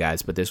anything for you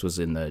guys, but this was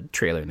in the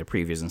trailer and the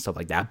previews and stuff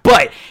like that.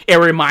 But it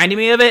reminded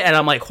me of it, and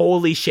I'm like,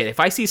 holy shit, if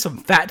I see some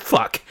fat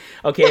fuck,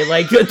 okay,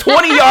 like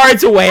 20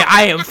 yards away,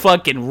 I am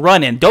fucking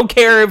running. Don't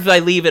care if I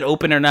leave it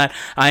open or not.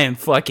 I am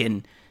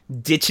fucking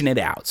ditching it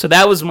out. So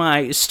that was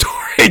my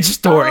storage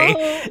story.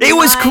 It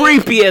was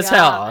creepy as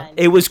hell.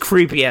 It was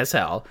creepy as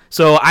hell.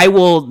 So I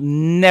will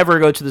never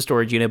go to the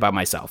storage unit by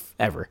myself,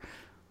 ever.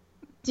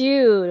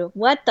 Dude,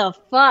 what the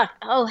fuck?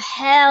 Oh,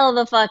 hell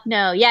the fuck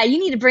no. Yeah, you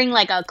need to bring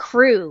like a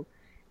crew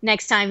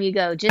next time you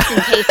go, just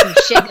in case some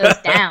shit goes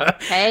down,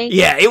 okay?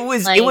 Yeah, it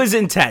was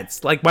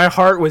intense. Like, my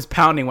heart was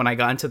pounding when I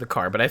got into the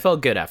car, but I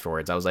felt good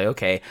afterwards. I was like,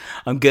 okay,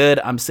 I'm good,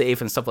 I'm safe,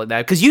 and stuff like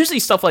that. Because usually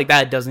stuff like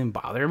that doesn't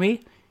bother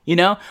me. You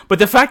know, but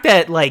the fact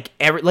that like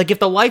if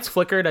the lights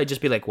flickered, I'd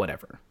just be like,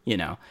 whatever, you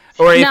know.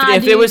 Or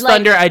if it was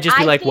thunder, I'd just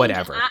be like,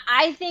 whatever.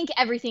 I think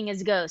everything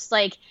is ghost.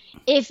 Like,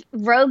 if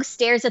Rogue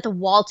stares at the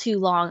wall too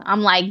long, I'm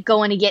like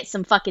going to get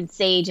some fucking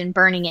sage and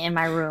burning it in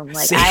my room.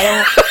 Like,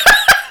 I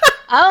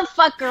don't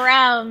fuck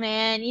around,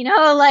 man. You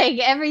know, like,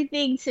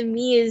 everything to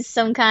me is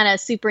some kind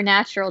of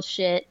supernatural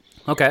shit.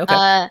 Okay.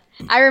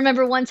 I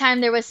remember one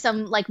time there was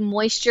some like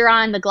moisture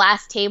on the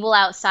glass table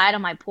outside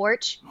on my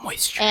porch.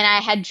 Moisture. And I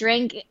had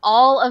drank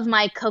all of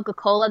my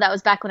Coca-Cola. That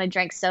was back when I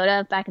drank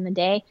soda back in the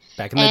day.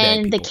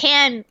 And the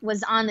can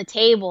was on the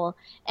table.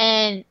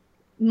 And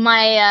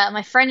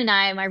my friend and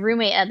I, my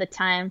roommate at the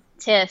time,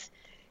 Tiff,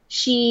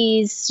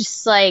 she's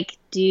just like,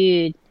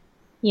 dude,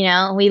 you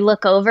know, we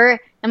look over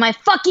and my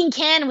fucking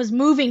can was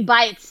moving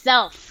by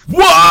itself.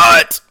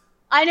 What?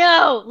 I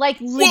know, like,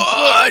 legit,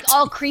 like,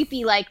 all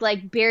creepy, like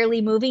barely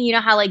moving. You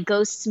know how like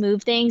ghosts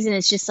move things, and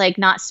it's just like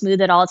not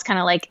smooth at all. It's kind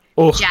of like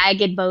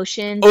jagged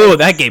motions. Oh,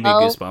 that gave me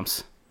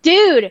goosebumps,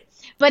 dude.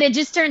 But it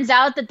just turns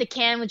out that the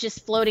can was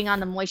just floating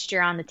on the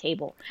moisture on the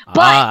table.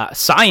 But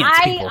science.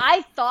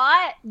 I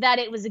thought that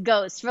it was a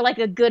ghost for like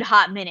a good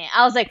hot minute.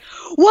 I was like,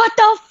 "What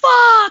the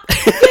fuck,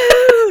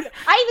 dude!"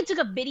 I even took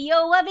a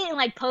video of it and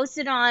like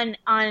posted on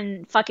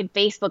fucking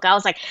Facebook. I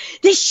was like,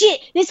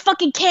 this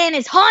fucking can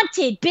is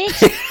haunted,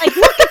 bitch. Like,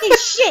 look at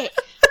this shit.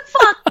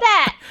 Fuck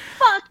that.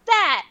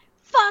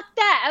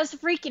 I was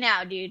freaking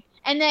out, dude.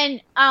 And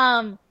then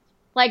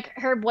like,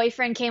 her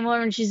boyfriend came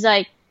over and she's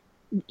like,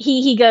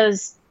 he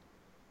goes,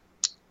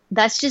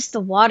 that's just the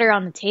water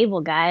on the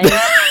table, guys.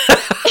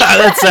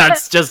 That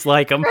sounds just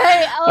like him.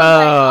 Right? I was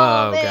like,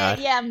 oh man. God.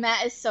 Yeah,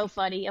 Matt is so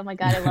funny. Oh my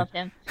God, I love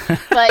him.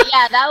 But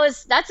yeah,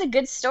 that's a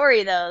good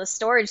story though, the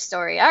storage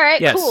story. All right,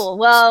 yes, cool.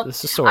 Well,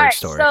 this is a storage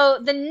story. So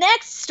the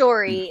next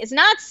story is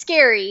not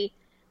scary,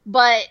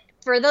 but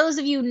for those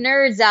of you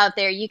nerds out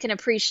there, you can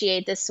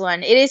appreciate this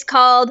one. It is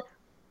called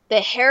the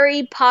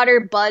Harry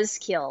Potter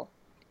Buzzkill.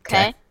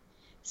 Okay?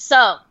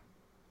 So,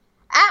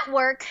 at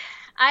work,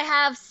 I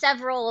have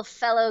several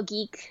fellow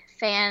geek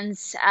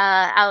fans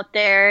out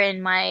there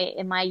in my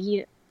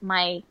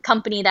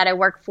company that I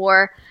work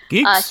for.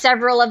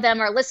 Several of them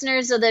are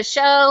listeners of the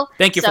show.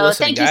 Thank you for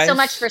listening, thank you so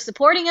much for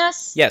supporting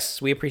us.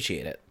 Yes, we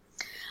appreciate it.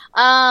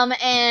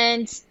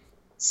 And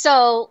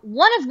so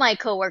one of my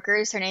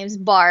coworkers, her name's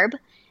Barb,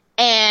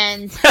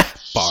 and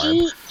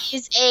she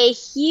is a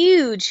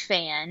huge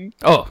fan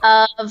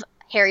of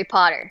Harry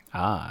Potter.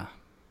 Ah.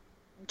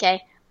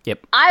 Okay.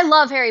 Yep. I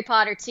love Harry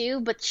Potter too,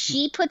 but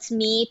she puts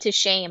me to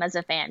shame as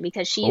a fan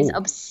because she's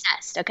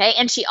obsessed, okay?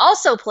 And she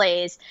also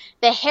plays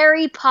the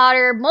Harry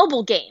Potter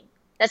mobile game.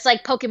 That's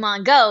like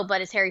Pokemon Go,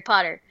 but it's Harry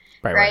Potter,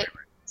 right?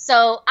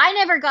 So I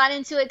never got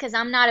into it because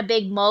I'm not a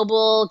big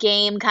mobile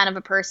game kind of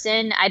a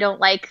person. I don't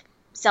like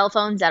cell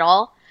phones at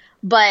all.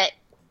 But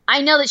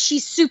I know that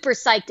she's super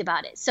psyched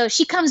about it. So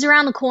she comes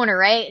around the corner,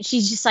 right? And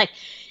she's just like,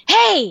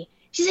 hey,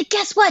 she's like,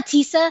 guess what,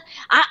 Tisa?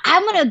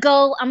 I'm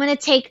going to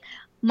take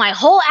my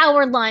whole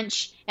hour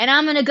lunch and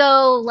I'm going to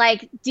go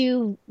like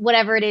do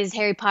whatever it is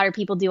Harry Potter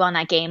people do on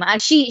that game.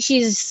 She's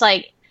just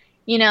like,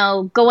 you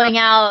know, going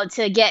out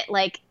to get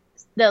like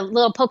the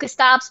little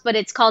Pokestops, but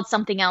it's called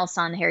something else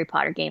on the Harry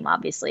Potter game,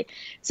 obviously.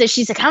 So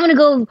she's like, I'm going to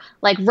go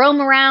like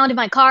roam around in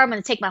my car. I'm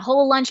going to take my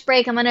whole lunch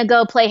break. I'm going to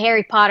go play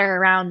Harry Potter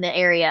around the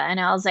area. And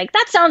I was like,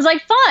 that sounds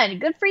like fun.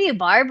 Good for you,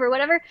 Barb, or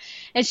whatever.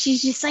 And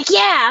she's just like,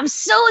 yeah, I'm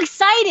so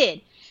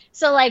excited.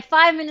 So like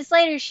 5 minutes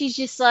later, she's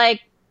just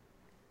like,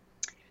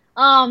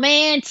 oh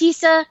man,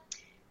 Tisa,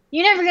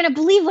 you're never going to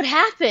believe what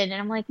happened. And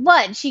I'm like,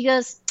 what? And she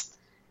goes,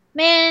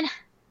 man,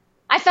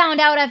 I found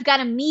out I've got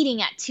a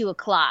meeting at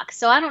 2:00.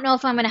 So I don't know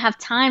if I'm going to have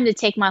time to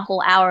take my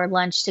whole hour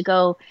lunch to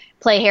go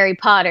play Harry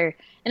Potter.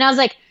 And I was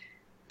like,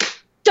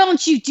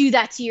 don't you do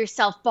that to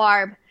yourself,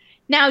 Barb.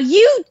 Now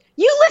you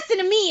listen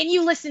to me and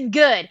you listen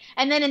good.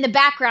 And then in the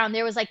background,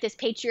 there was like this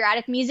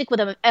patriotic music with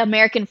an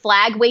American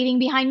flag waving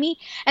behind me.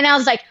 And I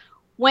was like,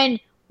 when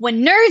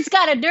nerds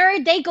got a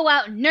nerd, they go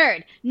out and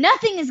nerd.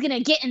 Nothing is going to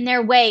get in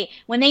their way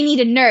when they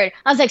need a nerd.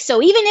 I was like,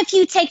 so even if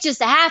you take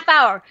just a half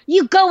hour,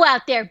 you go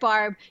out there,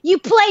 Barb. You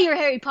play your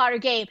Harry Potter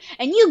game,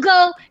 and you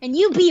go and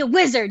you be a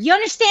wizard. You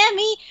understand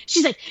me?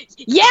 She's like,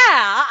 yeah,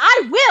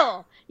 I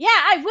will. Yeah,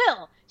 I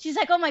will. She's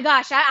like, oh my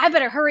gosh, I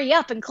better hurry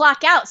up and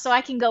clock out so I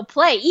can go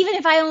play. Even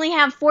if I only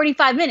have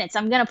 45 minutes,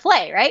 I'm going to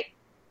play, right?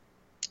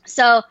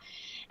 So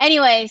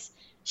anyways,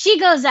 she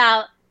goes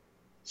out.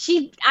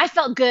 I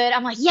felt good.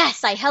 I'm like,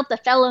 yes, I helped a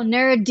fellow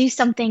nerd do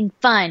something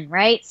fun,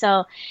 right?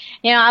 So,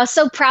 you know, I was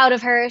so proud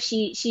of her.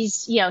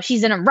 She's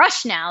in a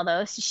rush now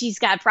though. So she's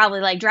got to probably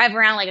like drive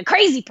around like a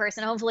crazy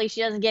person. Hopefully she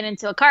doesn't get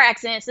into a car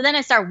accident. So then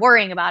I start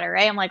worrying about her,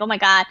 right? I'm like, oh my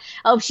God,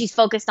 I hope she's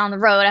focused on the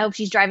road. I hope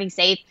she's driving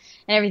safe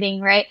and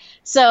everything, right?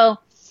 So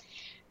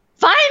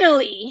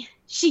finally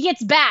she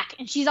gets back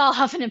and she's all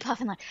huffing and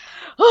puffing like,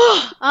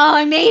 oh,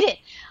 I made it.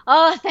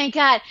 Oh, thank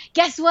God.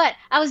 Guess what?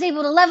 I was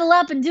able to level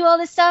up and do all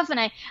this stuff, and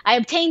I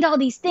obtained all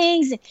these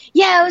things. And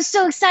yeah, I was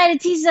so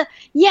excited, Tisa.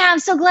 Yeah, I'm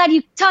so glad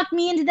you talked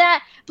me into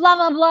that. Blah,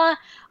 blah, blah.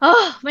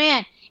 Oh,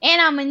 man.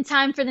 And I'm in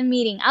time for the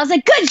meeting. I was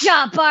like, good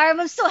job, Barb.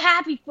 I'm so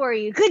happy for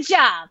you. Good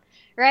job.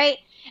 Right?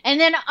 And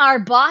then our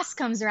boss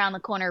comes around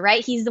the corner,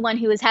 right? He's the one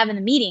who was having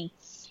the meeting.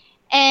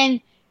 And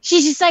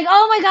she's just like,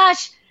 oh, my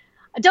gosh.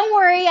 Don't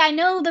worry. I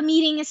know the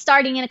meeting is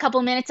starting in a couple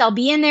of minutes. I'll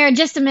be in there in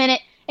just a minute.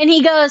 And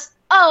he goes,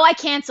 oh, I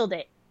canceled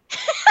it.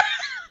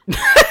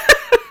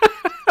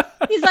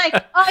 He's like,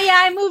 oh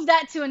yeah, I moved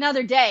that to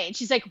another day. And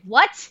she's like,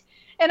 what?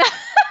 And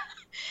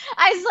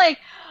I was like,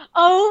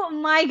 oh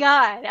my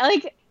God,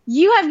 like,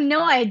 you have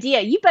no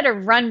idea. You better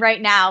run right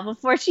now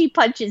before she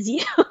punches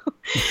you.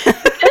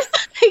 Because,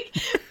 like,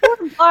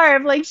 poor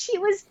Barb, like, she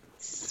was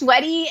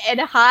sweaty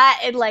and hot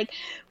and like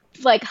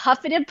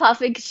huffing and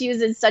puffing because she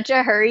was in such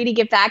a hurry to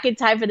get back in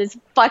time for this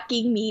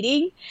fucking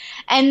meeting.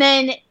 And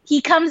then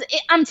he comes,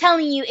 I'm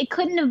telling you, it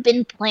couldn't have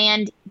been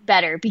planned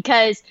better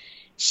because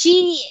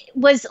she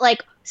was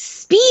like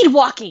speed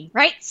walking,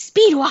 right?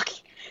 Speed walking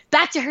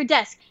back to her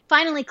desk,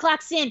 finally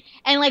clocks in,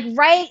 and like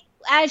right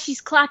as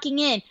she's clocking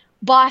in,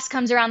 boss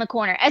comes around the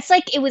corner. It's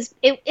like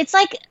it's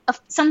like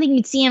something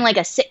you'd see in like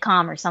a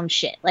sitcom or some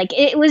shit. Like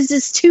it was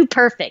just too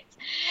perfect.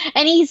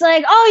 And he's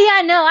like, oh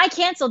yeah, no, I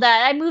canceled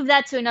that. I moved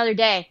that to another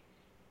day.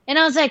 And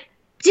I was like,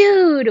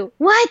 dude,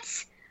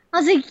 what? I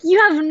was like, you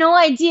have no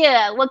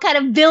idea what kind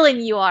of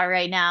villain you are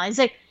right now. He's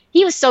like,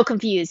 he was so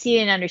confused. He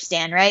didn't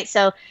understand, right?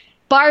 So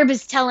Barb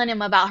is telling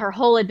him about her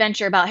whole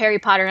adventure about Harry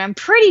Potter. And I'm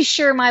pretty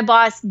sure my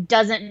boss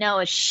doesn't know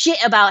a shit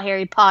about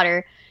Harry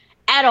Potter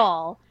at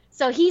all.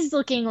 So he's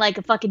looking like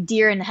a fucking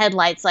deer in the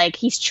headlights. Like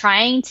he's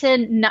trying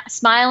to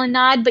smile and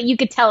nod, but you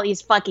could tell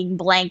he's fucking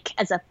blank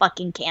as a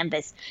fucking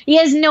canvas. He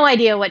has no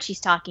idea what she's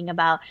talking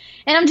about.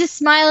 And I'm just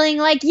smiling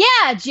like,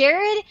 yeah,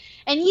 Jared.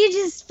 And you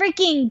just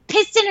freaking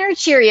pissed in her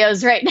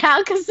Cheerios right now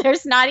because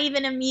there's not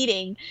even a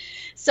meeting.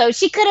 So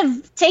she could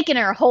have taken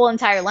her whole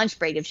entire lunch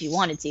break if she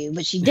wanted to,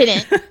 but she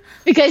didn't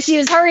because she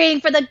was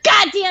hurrying for the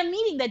goddamn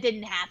meeting that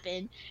didn't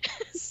happen.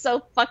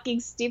 So fucking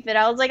stupid.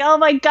 I was like, oh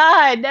my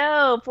God,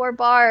 no, poor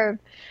Barb.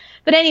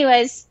 But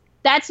anyways,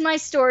 that's my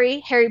story,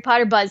 Harry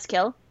Potter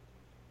Buzzkill.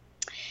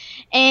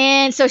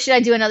 And so should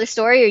I do another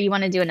story or you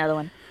want to do another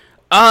one?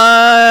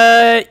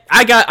 I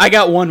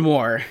got one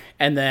more,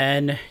 and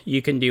then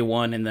you can do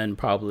one, and then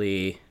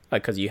probably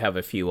because you have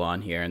a few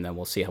on here, and then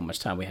we'll see how much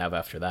time we have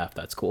after that, if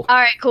that's cool. All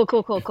right, cool.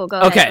 Go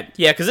ahead. Okay,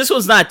 yeah, because this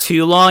was not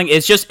too long.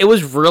 It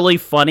was really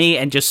funny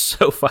and just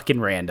so fucking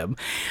random.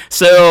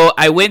 So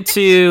I went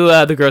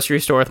to the grocery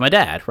store with my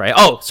dad, right?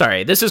 Oh,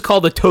 sorry, this is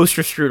called the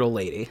Toaster Strudel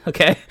Lady,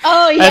 okay?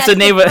 Oh, yeah. That's the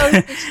name of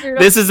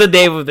this is the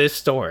name of this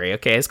story,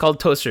 okay? It's called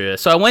Toaster.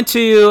 So I went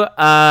to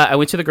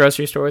the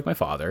grocery store with my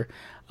father.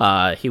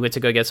 He went to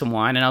go get some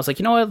wine, and I was like,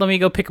 you know what? Let me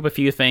go pick up a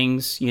few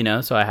things,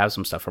 so I have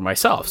some stuff for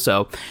myself.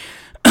 So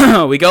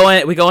we go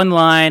in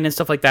line and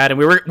stuff like that, and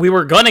we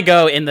were gonna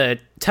go in the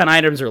 10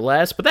 items or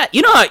less, but that,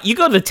 you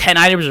go to the 10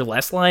 items or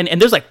less line,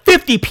 and there's like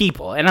 50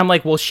 people, and I'm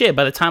like, well, shit.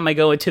 By the time I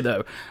go into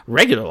the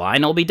regular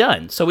line, I'll be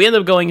done. So we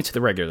ended up going into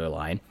the regular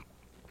line,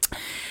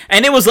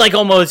 and it was like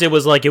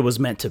it was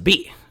meant to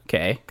be.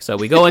 Okay, so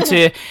we go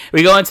into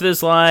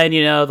this line.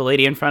 The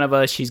lady in front of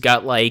us, she's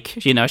got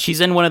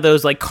she's in one of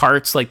those like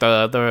carts, like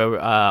the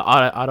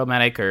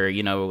automatic or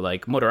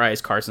like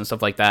motorized carts and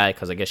stuff like that,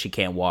 because I guess she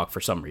can't walk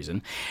for some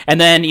reason. And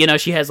then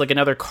she has like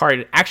another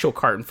actual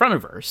cart in front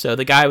of her. So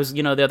the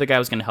other guy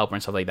was going to help her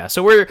and stuff like that.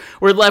 So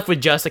we're left with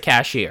just a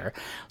cashier.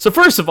 So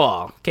first of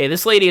all, okay,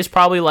 this lady is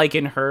probably like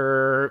in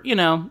her,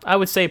 I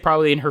would say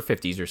probably in her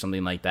 50s or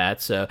something like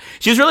that. So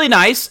she was really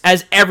nice,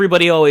 as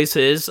everybody always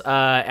is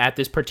at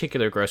this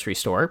particular grocery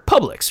store,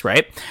 Publix,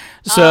 right?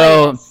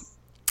 So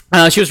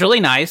she was really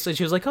nice, and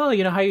she was like, oh,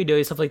 how you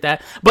doing, stuff like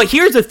that. But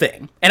here's the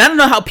thing, and I don't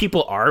know how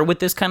people are with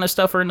this kind of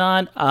stuff or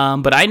not,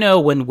 but I know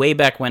way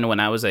back when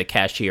I was a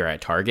cashier at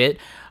Target,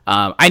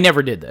 I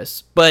never did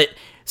this, but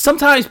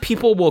sometimes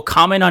people will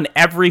comment on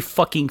every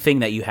fucking thing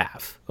that you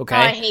have. Okay,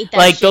 I hate that.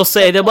 Like they'll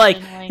be like,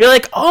 you're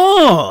like,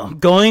 oh,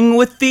 going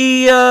with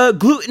the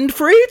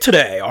gluten-free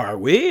today, are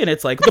we? And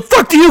it's like, the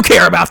fuck do you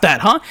care about that,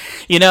 huh?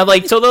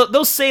 So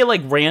they'll say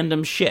like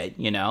random shit,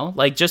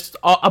 like just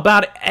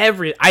about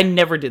I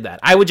never did that.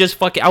 I would just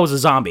I was a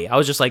zombie. I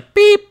was just like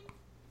beep,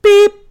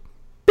 beep,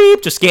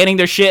 beep, just scanning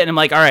their shit, and I'm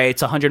like, all right,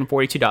 it's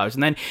 $142,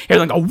 and then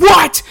they're like,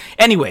 what?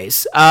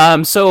 Anyways,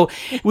 so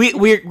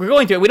we're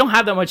going through it. We don't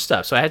have that much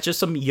stuff, so I had just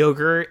some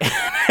yogurt.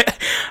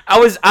 I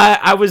was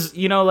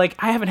like,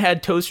 I haven't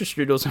had toaster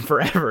strudels in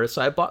forever,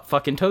 so I bought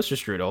fucking toaster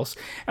strudels,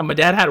 and my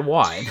dad had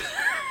wine.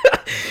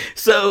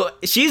 So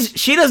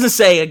she doesn't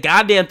say a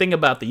goddamn thing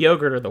about the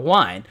yogurt or the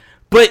wine,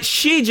 but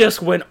she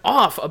just went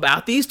off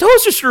about these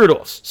toaster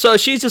strudels. So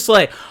she's just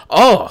like,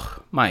 oh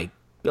my,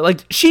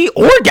 like she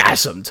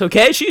orgasmed.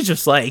 Okay, she's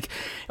just like,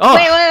 oh.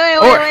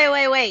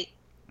 Wait.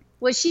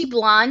 Was she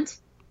blonde?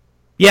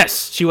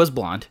 Yes, she was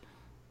blonde.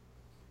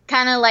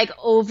 Kind of like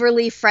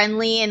overly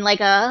friendly in like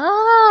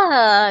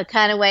a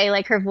kind of way,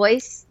 like her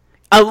voice?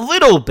 A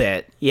little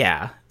bit,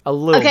 yeah. A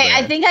little bit. Okay,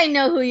 I think I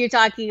know who you're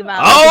talking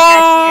about.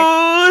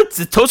 Oh, it's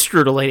a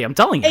toaster strudel lady, I'm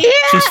telling you. Yeah!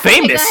 She's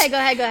famous. Go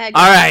ahead.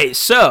 All right,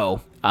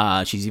 so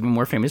she's even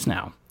more famous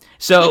now.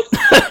 So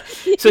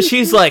so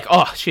she's like,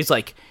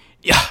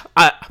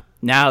 yeah,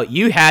 now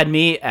you had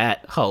me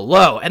at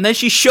hello. And then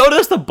she showed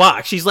us the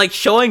box. She's like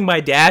showing my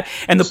dad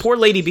and the poor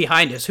lady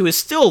behind us, who is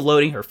still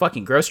loading her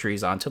fucking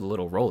groceries onto the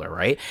little roller,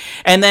 right?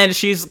 And then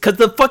because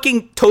the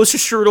fucking toaster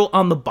strudel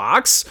on the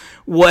box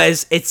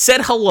it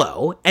said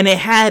hello, and it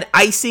had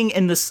icing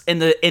in a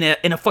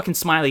fucking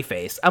smiley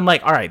face. I'm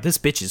like, all right, this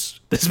bitch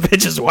is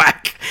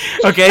whack.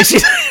 Okay,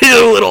 she's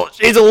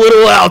a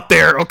little out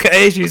there.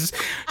 Okay,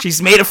 she's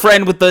made a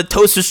friend with the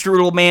toaster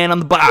strudel man on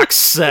the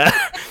box.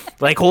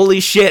 Like, holy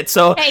shit.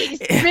 So hey,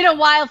 it's been a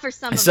while for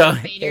some of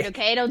us, Maynard,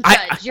 okay? Don't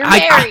judge. You're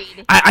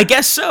married. I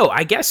guess so.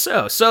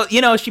 So,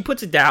 she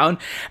puts it down,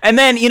 and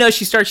then,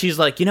 she's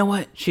like, you know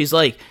what? She's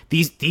like,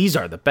 these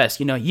are the best.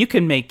 You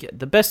can make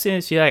the best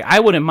things. She's like, I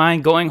wouldn't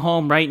mind going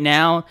home right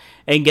now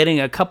and getting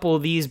a couple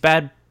of these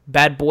bad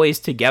boys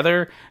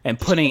together and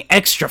putting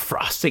extra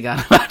frosting on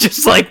them. I'm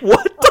just like,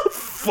 what the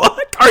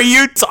fuck are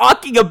you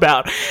talking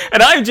about?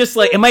 And I'm just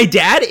like, and my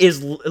dad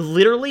is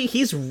literally,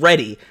 he's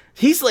ready.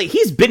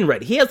 He's been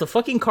ready. He has the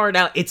fucking card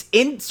out. It's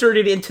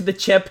inserted into the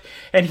chip,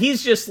 and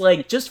he's just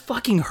like, just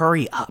fucking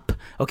hurry up.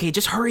 Okay,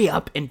 just hurry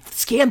up and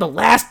scan the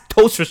last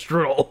toaster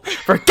strudel,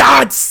 for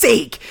God's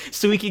sake,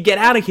 so we can get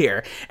out of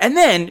here. And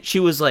then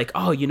she was like,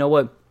 oh, you know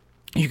what?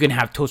 You can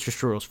have toaster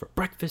strudels for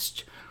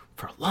breakfast,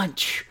 for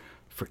lunch,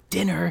 for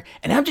dinner.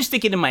 And I'm just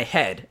thinking in my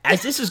head,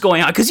 as this is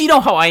going on, because you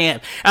know how I am,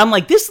 I'm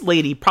like, this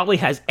lady probably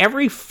has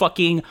every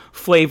fucking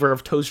flavor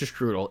of toaster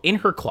strudel in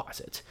her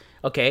closet.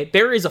 Okay,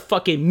 there is a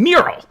fucking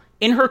mural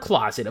in her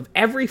closet of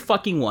every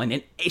fucking one,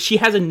 and she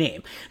has a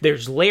name.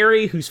 There's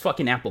Larry, who's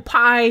fucking apple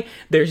pie.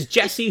 There's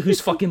Jesse, who's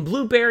fucking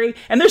blueberry.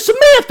 And there's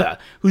Samantha,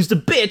 who's the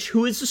bitch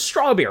who is the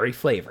strawberry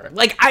flavor.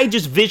 Like, I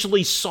just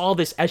visually saw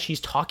this as she's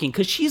talking,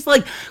 because she's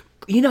like,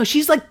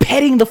 she's like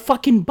petting the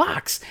fucking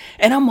box.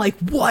 And I'm like,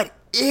 what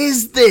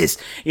is this?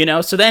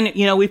 So then,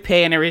 we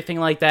pay and everything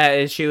like that.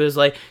 And she was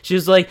like,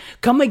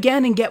 come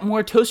again and get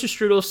more toaster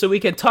strudels so we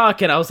can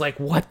talk. And I was like,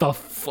 what the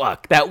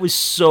fuck? That was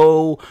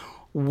so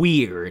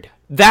weird.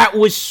 But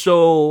that's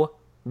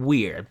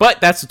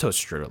the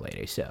toaster strudel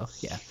lady, so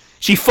yeah.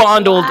 She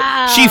fondled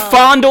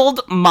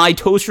my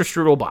toaster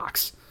strudel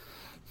box.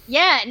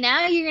 Yeah,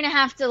 now you're gonna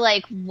have to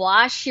like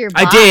wash your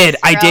I box. did. or else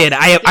it's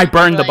I gonna be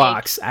burned the like-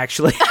 box,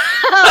 actually.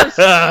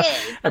 Oh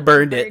shit! I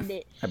burned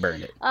it. I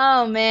burned it.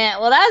 Oh man,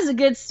 well that was a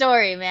good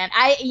story, man.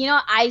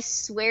 I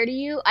swear to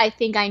you, I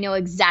think I know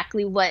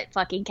exactly what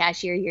fucking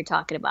cashier you're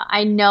talking about.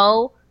 I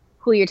know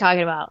who you're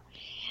talking about.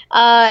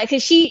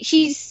 Because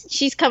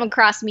she's come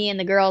across me and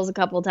the girls a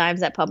couple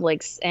times at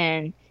Publix,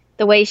 and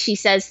the way she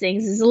says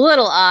things is a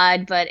little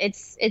odd, but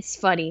it's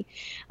funny.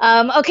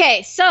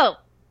 Okay, so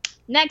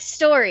next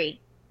story.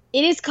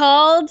 It is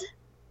called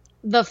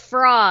The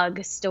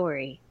Frog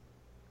Story.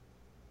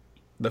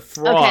 The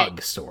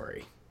frog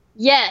story.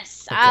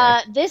 Yes. Okay.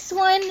 This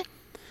one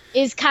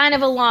is kind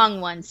of a long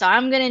one, so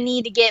I'm going to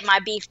need to get my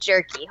beef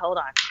jerky. Hold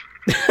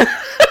on.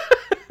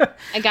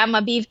 I got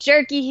my beef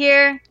jerky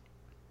here.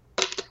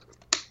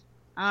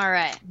 All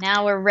right.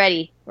 Now we're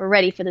ready. We're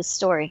ready for this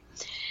story.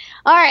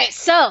 All right.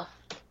 So,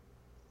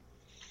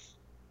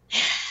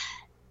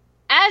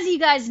 as you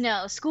guys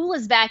know, school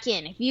is back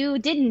in. If you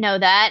didn't know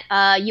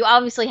that, you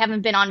obviously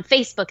haven't been on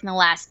Facebook in the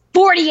last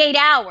 48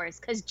 hours,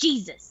 because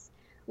Jesus.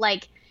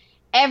 Like,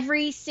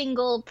 every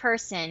single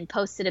person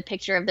posted a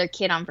picture of their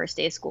kid on first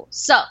day of school.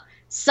 So,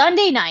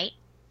 Sunday night,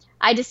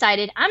 I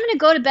decided I'm going to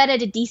go to bed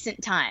at a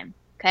decent time,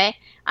 okay?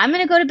 I'm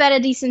going to go to bed at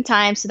a decent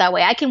time so that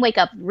way I can wake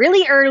up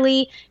really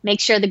early, make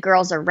sure the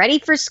girls are ready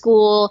for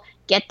school,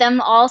 get them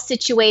all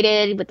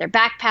situated with their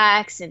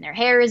backpacks and their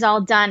hair is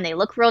all done. They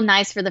look real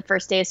nice for the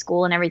first day of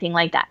school and everything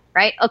like that,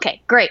 right?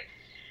 Okay, great.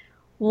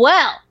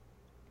 Well,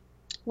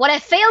 what I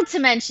failed to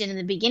mention in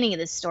the beginning of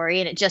this story,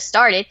 and it just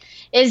started,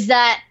 is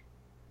that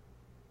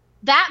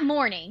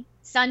morning,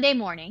 Sunday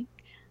morning,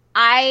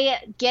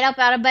 I get up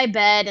out of my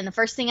bed, and the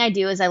first thing I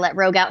do is I let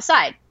Rogue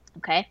outside,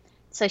 okay?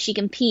 So she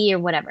can pee or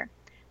whatever.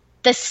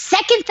 The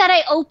second that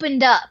I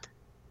opened up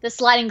the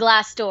sliding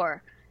glass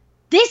door,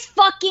 this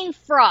fucking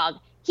frog,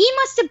 he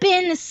must have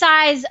been the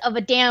size of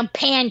a damn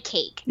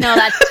pancake. No,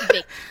 that's too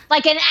big.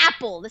 Like an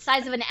apple, the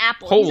size of an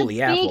apple. Holy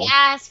He's a apple.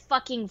 big-ass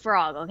fucking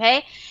frog,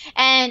 okay?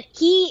 And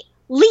he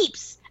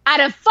leaps out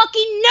of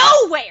fucking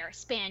nowhere,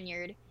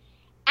 Spaniard,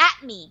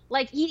 at me.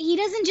 Like, he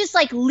doesn't just,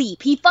 like,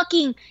 leap.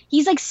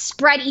 He's like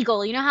spread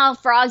eagle. You know how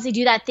frogs, they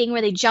do that thing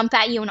where they jump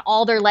at you and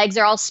all their legs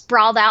are all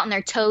sprawled out and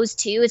their toes,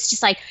 too? It's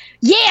just like,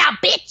 yeah,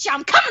 bitch,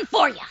 I'm coming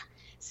for you.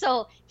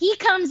 So he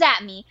comes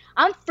at me.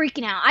 I'm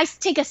freaking out. I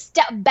take a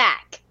step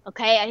back,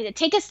 okay? I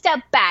take a step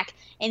back,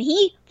 and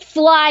he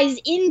flies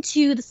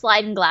into the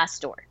sliding glass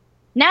door.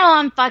 Now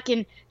I'm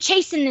fucking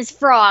chasing this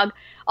frog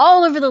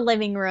all over the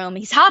living room.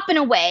 He's hopping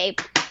away,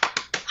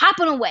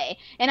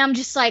 and I'm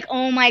just like,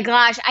 oh my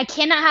gosh, I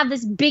cannot have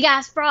this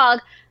big-ass frog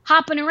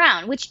hopping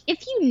around, which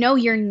if you know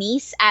your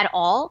niece at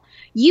all,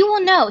 you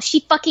will know she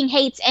fucking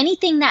hates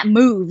anything that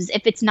moves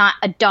if it's not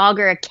a dog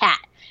or a cat.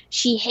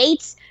 She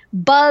hates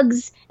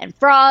bugs and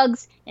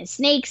frogs and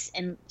snakes,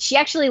 and she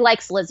actually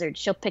likes lizards.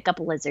 She'll pick up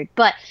a lizard,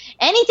 but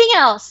anything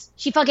else,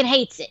 she fucking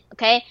hates it,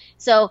 okay?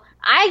 So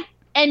I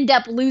end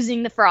up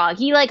losing the frog.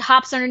 He like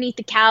hops underneath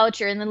the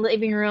couch or in the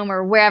living room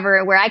or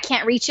wherever where I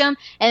can't reach him,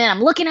 and then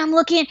I'm looking,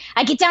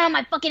 I get down on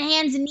my fucking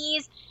hands and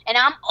knees, and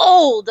I'm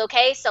old,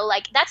 okay? So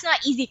like that's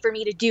not easy for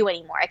me to do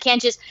anymore. I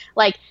can't just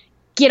like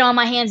get on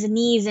my hands and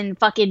knees and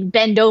fucking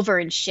bend over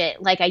and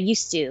shit like I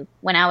used to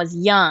when I was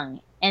young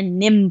and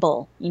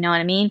nimble, you know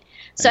what I mean?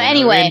 So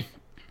anyway,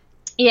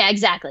 yeah,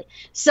 exactly.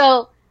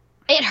 So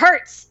it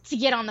hurts to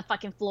get on the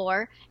fucking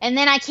floor, and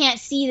then I can't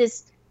see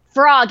this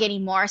frog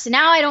anymore. So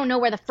now I don't know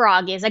where the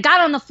frog is. I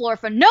got on the floor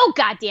for no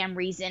goddamn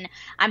reason.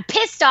 I'm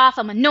pissed off.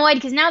 I'm annoyed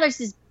because now there's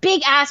this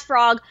big ass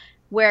frog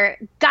where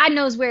God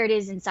knows where it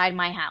is inside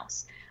my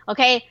house.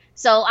 Okay,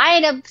 so I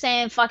end up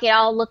saying, fuck it,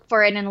 I'll look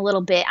for it in a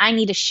little bit. I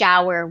need a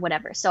shower or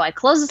whatever. So I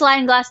close the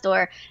sliding glass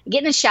door, I get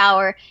in the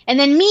shower, and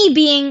then me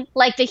being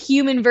like the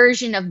human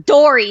version of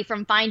Dory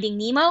from Finding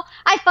Nemo,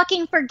 I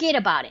fucking forget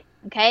about it,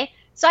 okay?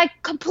 So I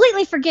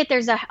completely forget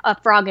there's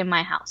a frog in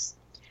my house.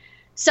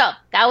 So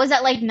that was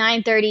at like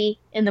 9:30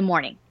 in the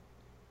morning.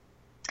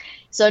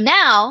 So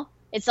now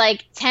it's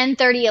like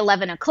 10:30,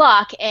 11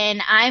 o'clock,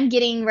 and I'm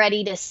getting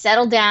ready to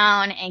settle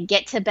down and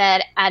get to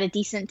bed at a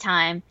decent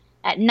time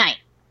at night,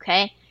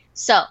 okay?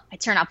 So I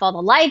turn off all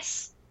the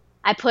lights.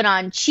 I put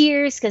on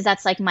Cheers because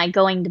that's like my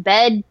going to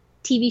bed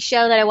TV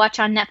show that I watch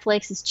on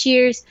Netflix is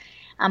Cheers.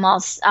 I'm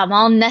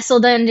all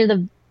nestled under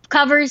the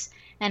covers,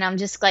 and I'm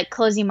just like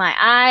closing my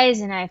eyes,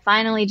 and I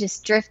finally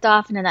just drift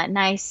off into that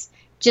nice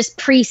just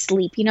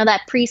pre-sleep. You know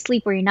that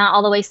pre-sleep where you're not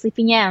all the way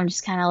sleeping yet? I'm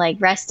just kind of like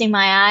resting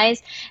my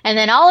eyes, and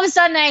then all of a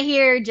sudden I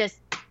hear just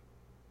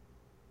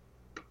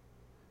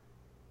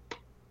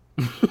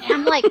and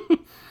I'm like,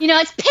 you know,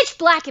 it's pitch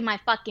black in my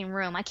fucking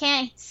room. I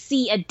can't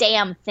see a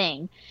damn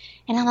thing.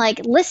 And I'm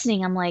like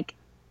listening. I'm like,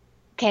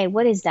 okay,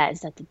 what is that?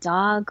 Is that the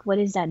dog? What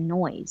is that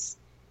noise?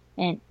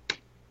 And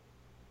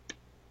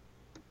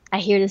I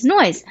hear this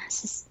noise.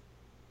 It's just,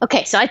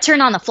 okay, so I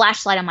turn on the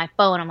flashlight on my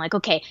phone. I'm like,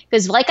 okay,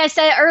 because like I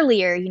said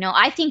earlier, you know,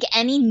 I think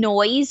any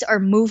noise or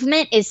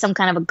movement is some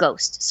kind of a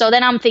ghost. So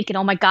then I'm thinking,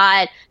 oh my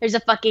God, there's a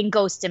fucking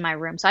ghost in my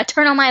room. So I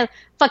turn on my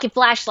fucking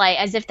flashlight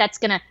as if that's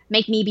going to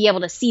make me be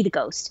able to see the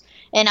ghost.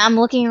 And I'm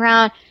looking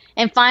around,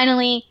 And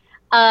finally,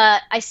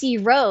 I see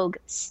Rogue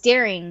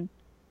staring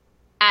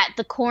at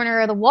the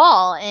corner of the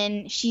wall,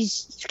 and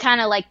she's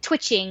kind of like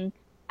twitching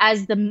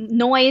as the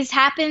noise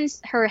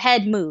happens. Her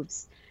head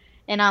moves,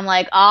 and I'm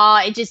like,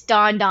 oh, it just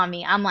dawned on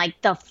me. I'm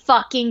like, the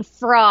fucking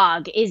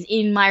frog is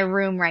in my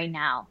room right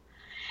now.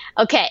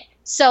 Okay,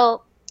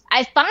 so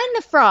I find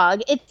the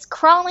frog. It's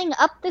crawling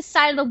up the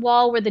side of the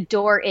wall where the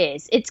door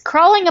is. It's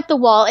crawling up the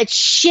wall. It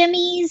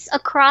shimmies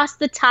across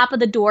the top of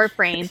the door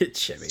frame. It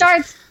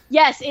shimmies.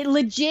 Yes, it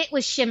legit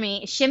was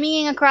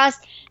shimmying across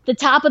the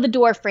top of the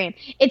door frame.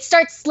 It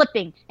starts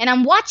slipping, and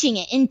I'm watching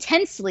it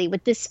intensely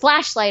with this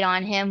flashlight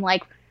on him,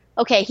 like,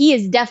 okay, he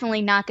is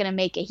definitely not going to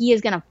make it. He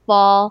is going to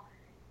fall.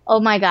 Oh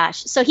my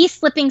gosh. So he's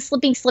slipping.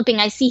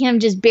 I see him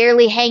just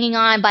barely hanging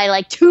on by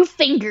like 2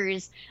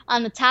 fingers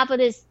on the top of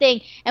this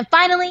thing. And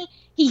finally,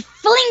 he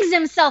flings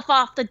himself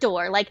off the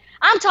door. Like,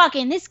 I'm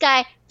talking, this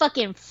guy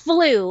fucking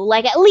flew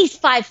like at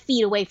least 5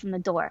 feet away from the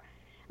door.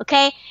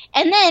 Okay?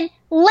 And then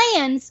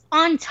lands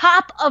on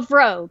top of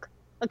Rogue.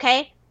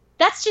 Okay?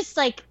 That's just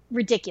like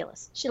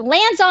ridiculous. She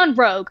lands on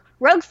Rogue.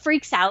 Rogue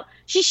freaks out.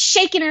 She's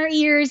shaking her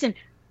ears and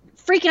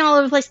freaking all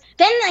over the place.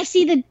 Then I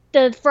see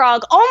the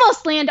frog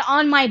almost land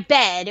on my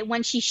bed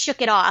when she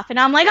shook it off. And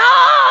I'm like,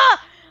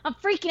 ah! I'm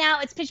freaking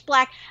out. It's pitch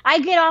black. I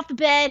get off the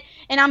bed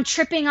and I'm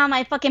tripping on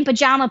my fucking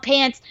pajama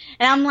pants.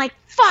 And I'm like,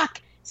 fuck.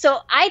 So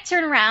I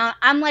turn around.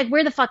 I'm like,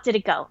 where the fuck did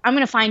it go? I'm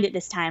going to find it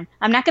this time.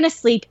 I'm not going to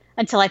sleep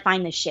until I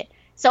find this shit.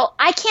 So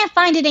I can't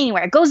find it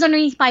anywhere. It goes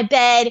underneath my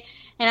bed.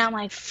 And I'm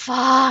like,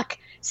 fuck.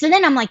 So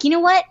then I'm like, you know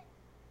what?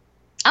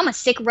 I'm a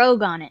sick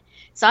Rogue on it.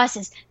 So I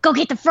says, go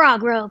get the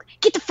frog, Rogue.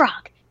 Get the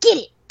frog.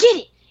 Get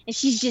it. And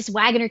she's just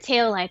wagging her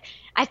tail like,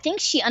 I think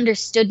she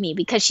understood me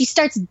because she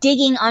starts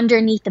digging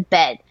underneath the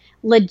bed.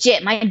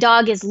 Legit, my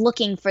dog is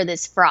looking for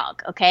this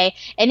frog, okay?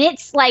 And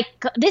it's like,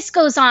 this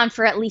goes on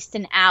for at least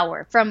an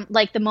hour. From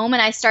like the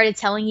moment I started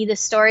telling you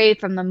this story,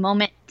 from the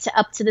moment to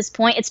up to this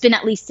point, it's been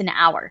at least an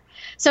hour.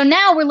 So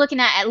now we're looking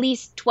at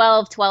least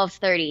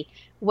 12:30,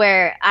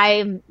 where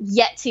I'm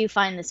yet to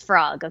find this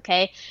frog,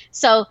 okay?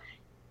 So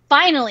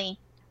finally,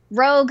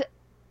 Rogue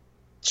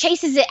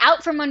chases it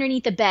out from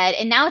underneath the bed,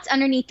 and now it's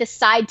underneath the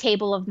side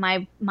table of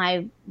my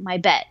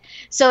bed.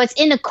 So it's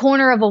in the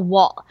corner of a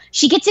wall.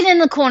 She gets it in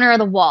the corner of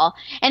the wall,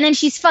 and then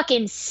she's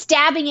fucking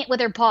stabbing it with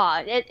her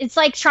paw. It's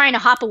like trying to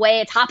hop away.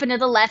 It's hopping to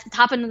the left, it's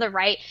hopping to the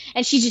right,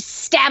 and she just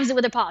stabs it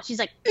with her paw. She's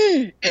like,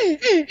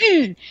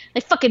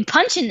 like fucking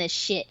punching this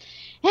shit.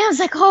 And I was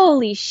like,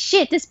 holy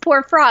shit, this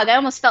poor frog. I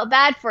almost felt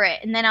bad for it.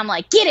 And then I'm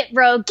like, get it,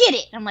 Rogue, get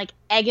it. I'm like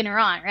egging her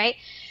on, right?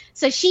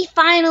 So she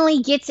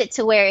finally gets it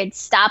to where it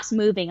stops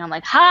moving. I'm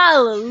like,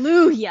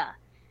 hallelujah.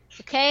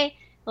 Okay?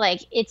 Like,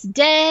 it's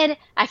dead.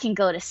 I can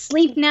go to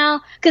sleep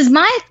now. Because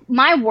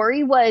my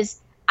worry was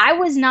I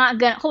was not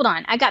going to... Hold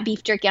on. I got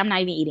beef jerky. I'm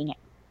not even eating it.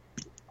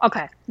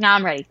 Okay. Now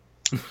I'm ready.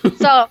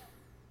 So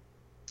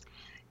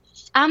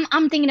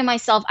I'm thinking to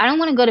myself, I don't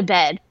want to go to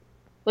bed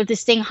with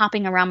this thing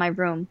hopping around my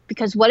room.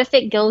 Because what if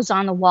it goes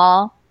on the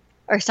wall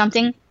or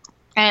something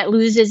and it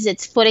loses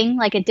its footing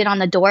like it did on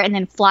the door and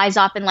then flies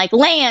off and, like,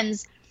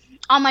 lands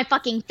on my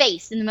fucking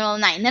face in the middle of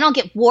the night, and then I'll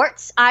get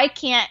warts. I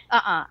can't,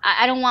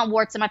 I don't want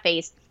warts on my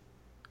face.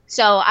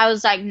 So I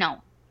was like,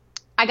 no,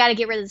 I gotta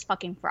get rid of this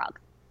fucking frog.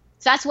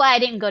 So that's why I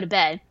didn't go to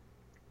bed.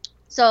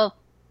 So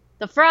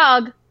the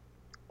frog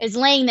is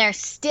laying there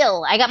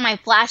still. I got my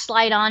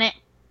flashlight on it.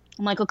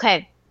 I'm like,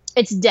 okay,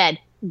 it's dead.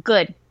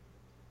 Good.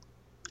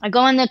 I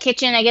go in the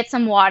kitchen, I get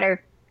some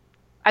water.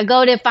 I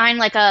go to find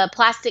like a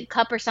plastic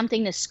cup or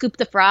something to scoop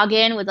the frog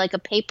in with like a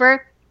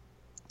paper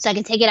so I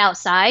can take it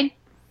outside.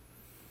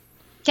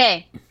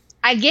 Okay,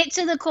 I get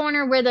to the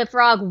corner where the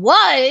frog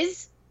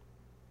was,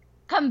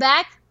 come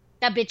back,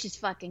 that bitch is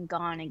fucking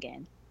gone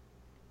again.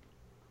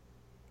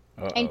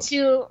 Uh-oh. And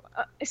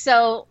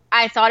so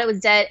I thought it was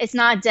dead. It's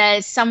not dead.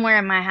 It's somewhere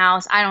in my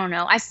house. I don't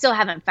know. I still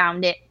haven't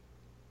found it.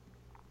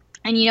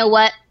 And you know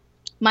what?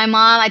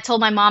 I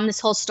told my mom this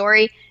whole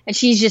story, and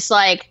she's just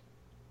like,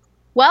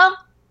 well,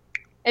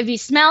 if you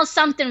smell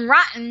something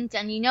rotten,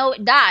 then you know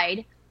it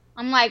died.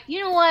 I'm like,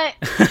 you know what?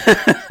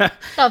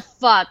 The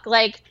fuck?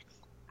 Like,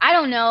 I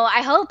don't know.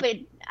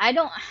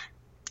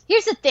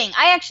 Here's the thing.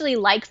 I actually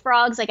like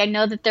frogs. Like, I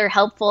know that they're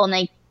helpful and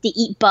they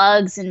eat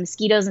bugs and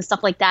mosquitoes and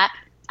stuff like that.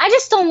 I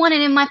just don't want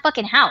it in my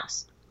fucking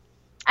house.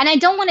 And I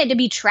don't want it to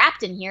be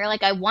trapped in here.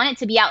 Like, I want it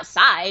to be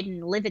outside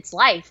and live its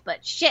life.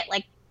 But shit,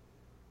 like,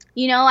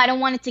 you know, I don't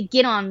want it to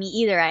get on me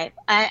either.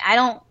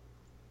 I'm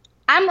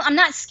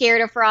not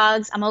scared of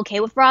frogs. I'm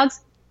okay with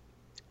frogs.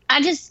 I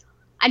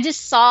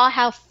just saw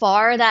how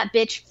far that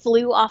bitch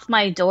flew off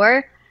my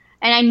door.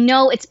 And I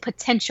know its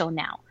potential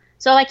now.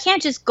 So I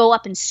can't just go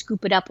up and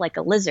scoop it up like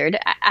a lizard.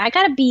 I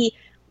got to be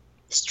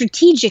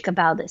strategic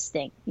about this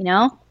thing, you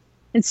know?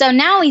 And so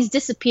now he's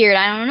disappeared.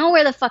 I don't know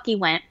where the fuck he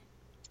went.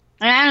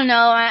 And I don't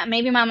know.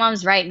 Maybe my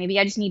mom's right. Maybe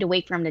I just need to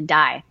wait for him to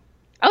die.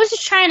 I was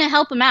just trying to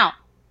help him out.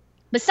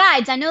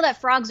 Besides, I know that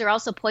frogs are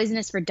also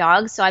poisonous for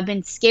dogs. So I've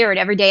been scared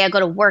every day I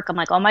go to work. I'm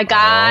like, oh my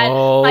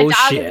God, my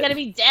dog is going to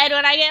be dead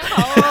when I get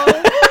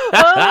home.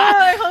 Oh,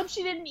 I hope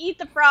she didn't eat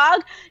the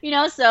frog. You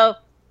know, so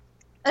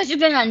It's just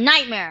been a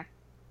nightmare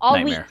all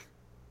Nightmare. week.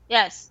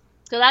 Yes.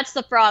 So that's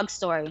the frog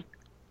story.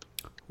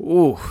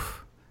 Ooh.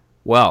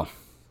 Well,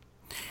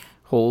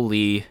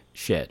 holy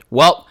shit.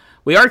 Well,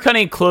 we are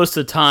cutting close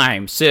to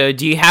time. So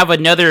do you have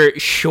another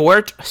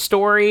short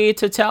story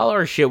to tell,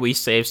 or should we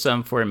save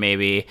some for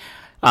maybe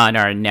on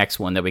our next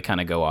one that we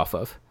kind of go off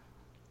of?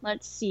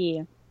 Let's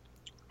see.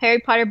 Harry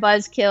Potter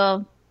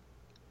Buzzkill.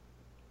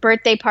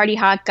 Birthday Party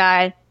Hot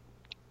Guy.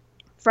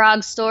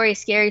 Frog story,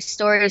 scary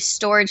story,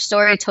 storage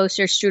story,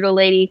 toaster strudel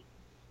lady.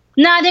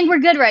 No, I think we're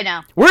good right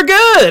now. We're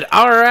good.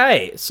 All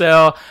right.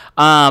 So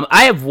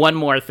I have one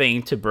more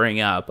thing to bring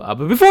up. But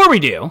before we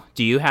do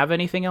you have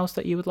anything else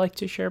that you would like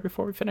to share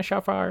before we finish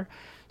off our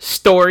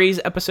stories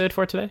episode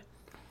for today?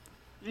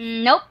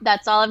 Nope,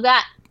 that's all I've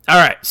got. All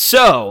right.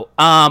 So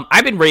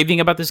I've been raving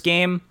about this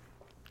game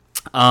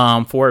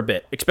for a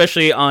bit,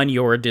 especially on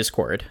your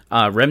Discord.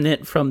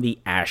 Remnant from the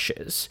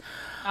Ashes.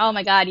 Oh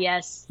my god,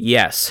 yes.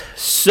 Yes.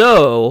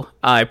 So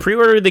I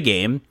pre-ordered the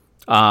game.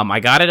 I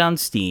got it on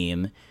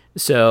Steam.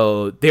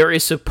 So there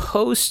is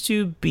supposed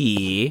to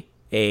be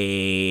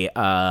a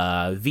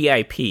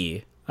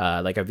VIP,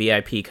 like a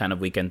VIP kind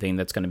of weekend thing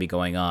that's going to be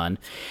going on.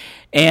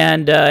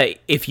 And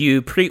if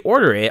you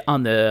pre-order it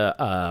on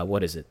the,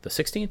 what is it, the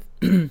 16th?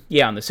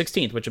 Yeah, on the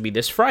 16th, which will be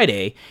this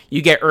Friday,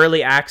 you get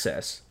early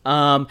access.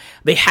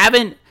 They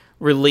haven't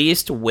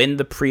released when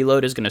the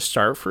preload is going to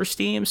start for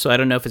Steam, so I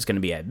don't know if it's going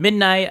to be at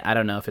midnight. I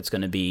don't know if it's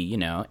going to be,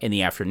 in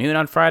the afternoon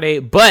on Friday,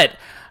 but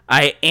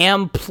I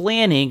am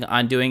planning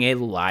on doing a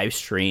live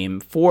stream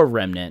for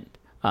Remnant.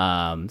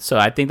 So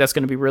I think that's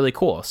going to be really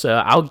cool. So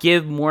I'll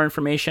give more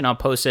information. I'll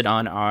post it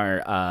on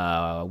our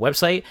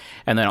website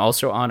and then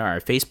also on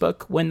our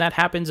Facebook when that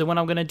happens and when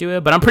I'm going to do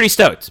it. But I'm pretty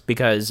stoked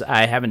because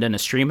I haven't done a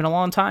stream in a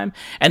long time.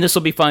 And this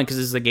will be fun because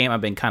this is a game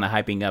I've been kind of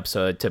hyping up.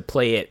 So to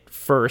play it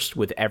first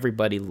with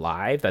everybody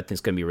live, I think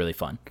it's going to be really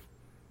fun.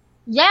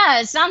 Yeah,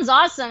 it sounds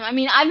awesome. I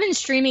mean, I've been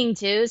streaming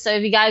too, so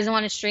if you guys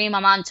want to stream,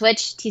 I'm on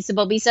Twitch, Tisa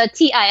Bobisa,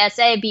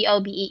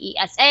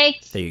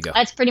 TISABOBEESA. There you go.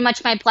 That's pretty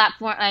much my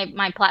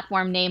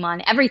platform name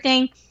on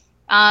everything.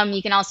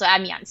 You can also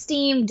add me on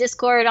Steam,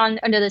 Discord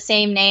under the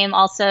same name,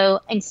 also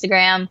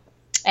Instagram,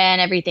 and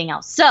everything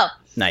else. So,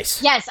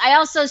 nice. Yes, I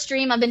also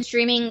stream. I've been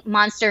streaming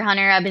Monster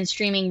Hunter. I've been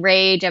streaming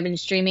Rage. I've been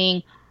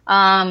streaming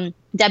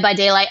Dead by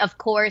Daylight, of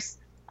course.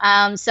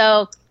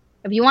 So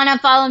if you want to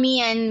follow me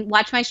and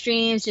watch my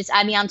streams, just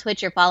add me on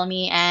Twitch or follow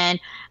me. And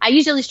I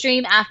usually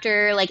stream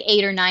after like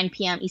 8 or 9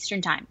 p.m.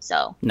 Eastern time.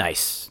 So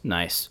nice.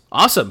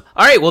 Awesome.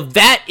 All right. Well,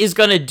 that is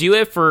going to do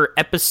it for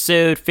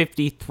episode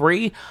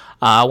 53.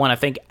 I want to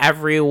thank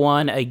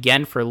everyone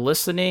again for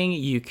listening.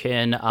 You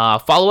can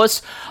follow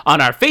us on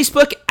our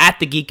Facebook at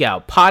the Geek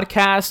Out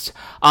Podcast,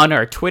 on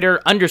our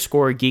Twitter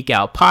 _Geek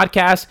Out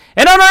Podcast,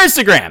 and on our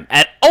Instagram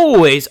at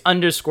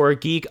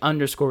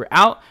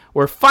always_geek_out.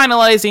 We're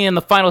finalizing in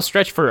the final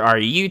stretch for our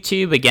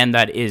YouTube. Again,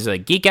 that is a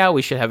Geek Out.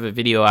 We should have a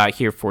video out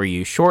here for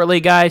you shortly,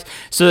 guys.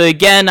 So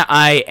again,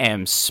 I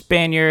am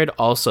Spaniard,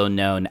 also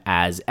known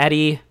as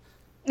Eddie.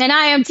 And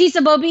I am Tisa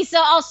Bobisa,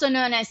 also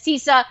known as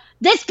Tisa.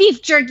 This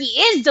beef jerky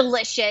is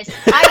delicious.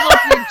 I hope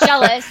you're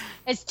jealous.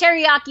 It's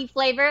teriyaki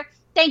flavor.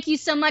 Thank you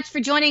so much for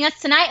joining us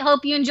tonight.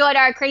 Hope you enjoyed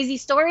our crazy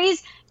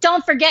stories.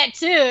 Don't forget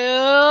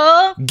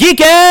to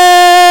Geek Out!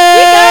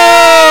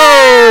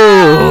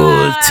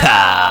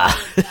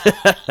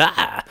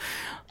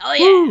 Oh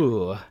yeah.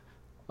 Ooh.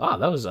 Oh,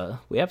 that was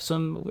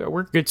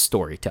we're good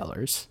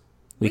storytellers.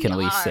 We can at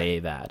least say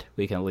that.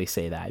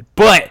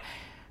 But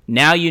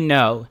now you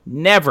know,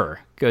 never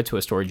go to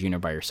a storage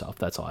unit by yourself.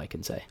 That's all I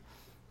can say.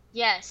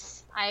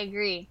 Yes, I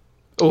agree.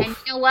 Oof. And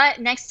you know what?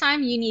 Next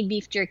time you need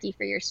beef jerky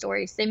for your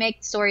stories. They make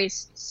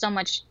stories so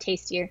much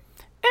tastier.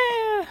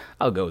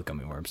 I'll go with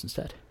gummy worms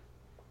instead.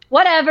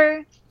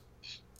 Whatever.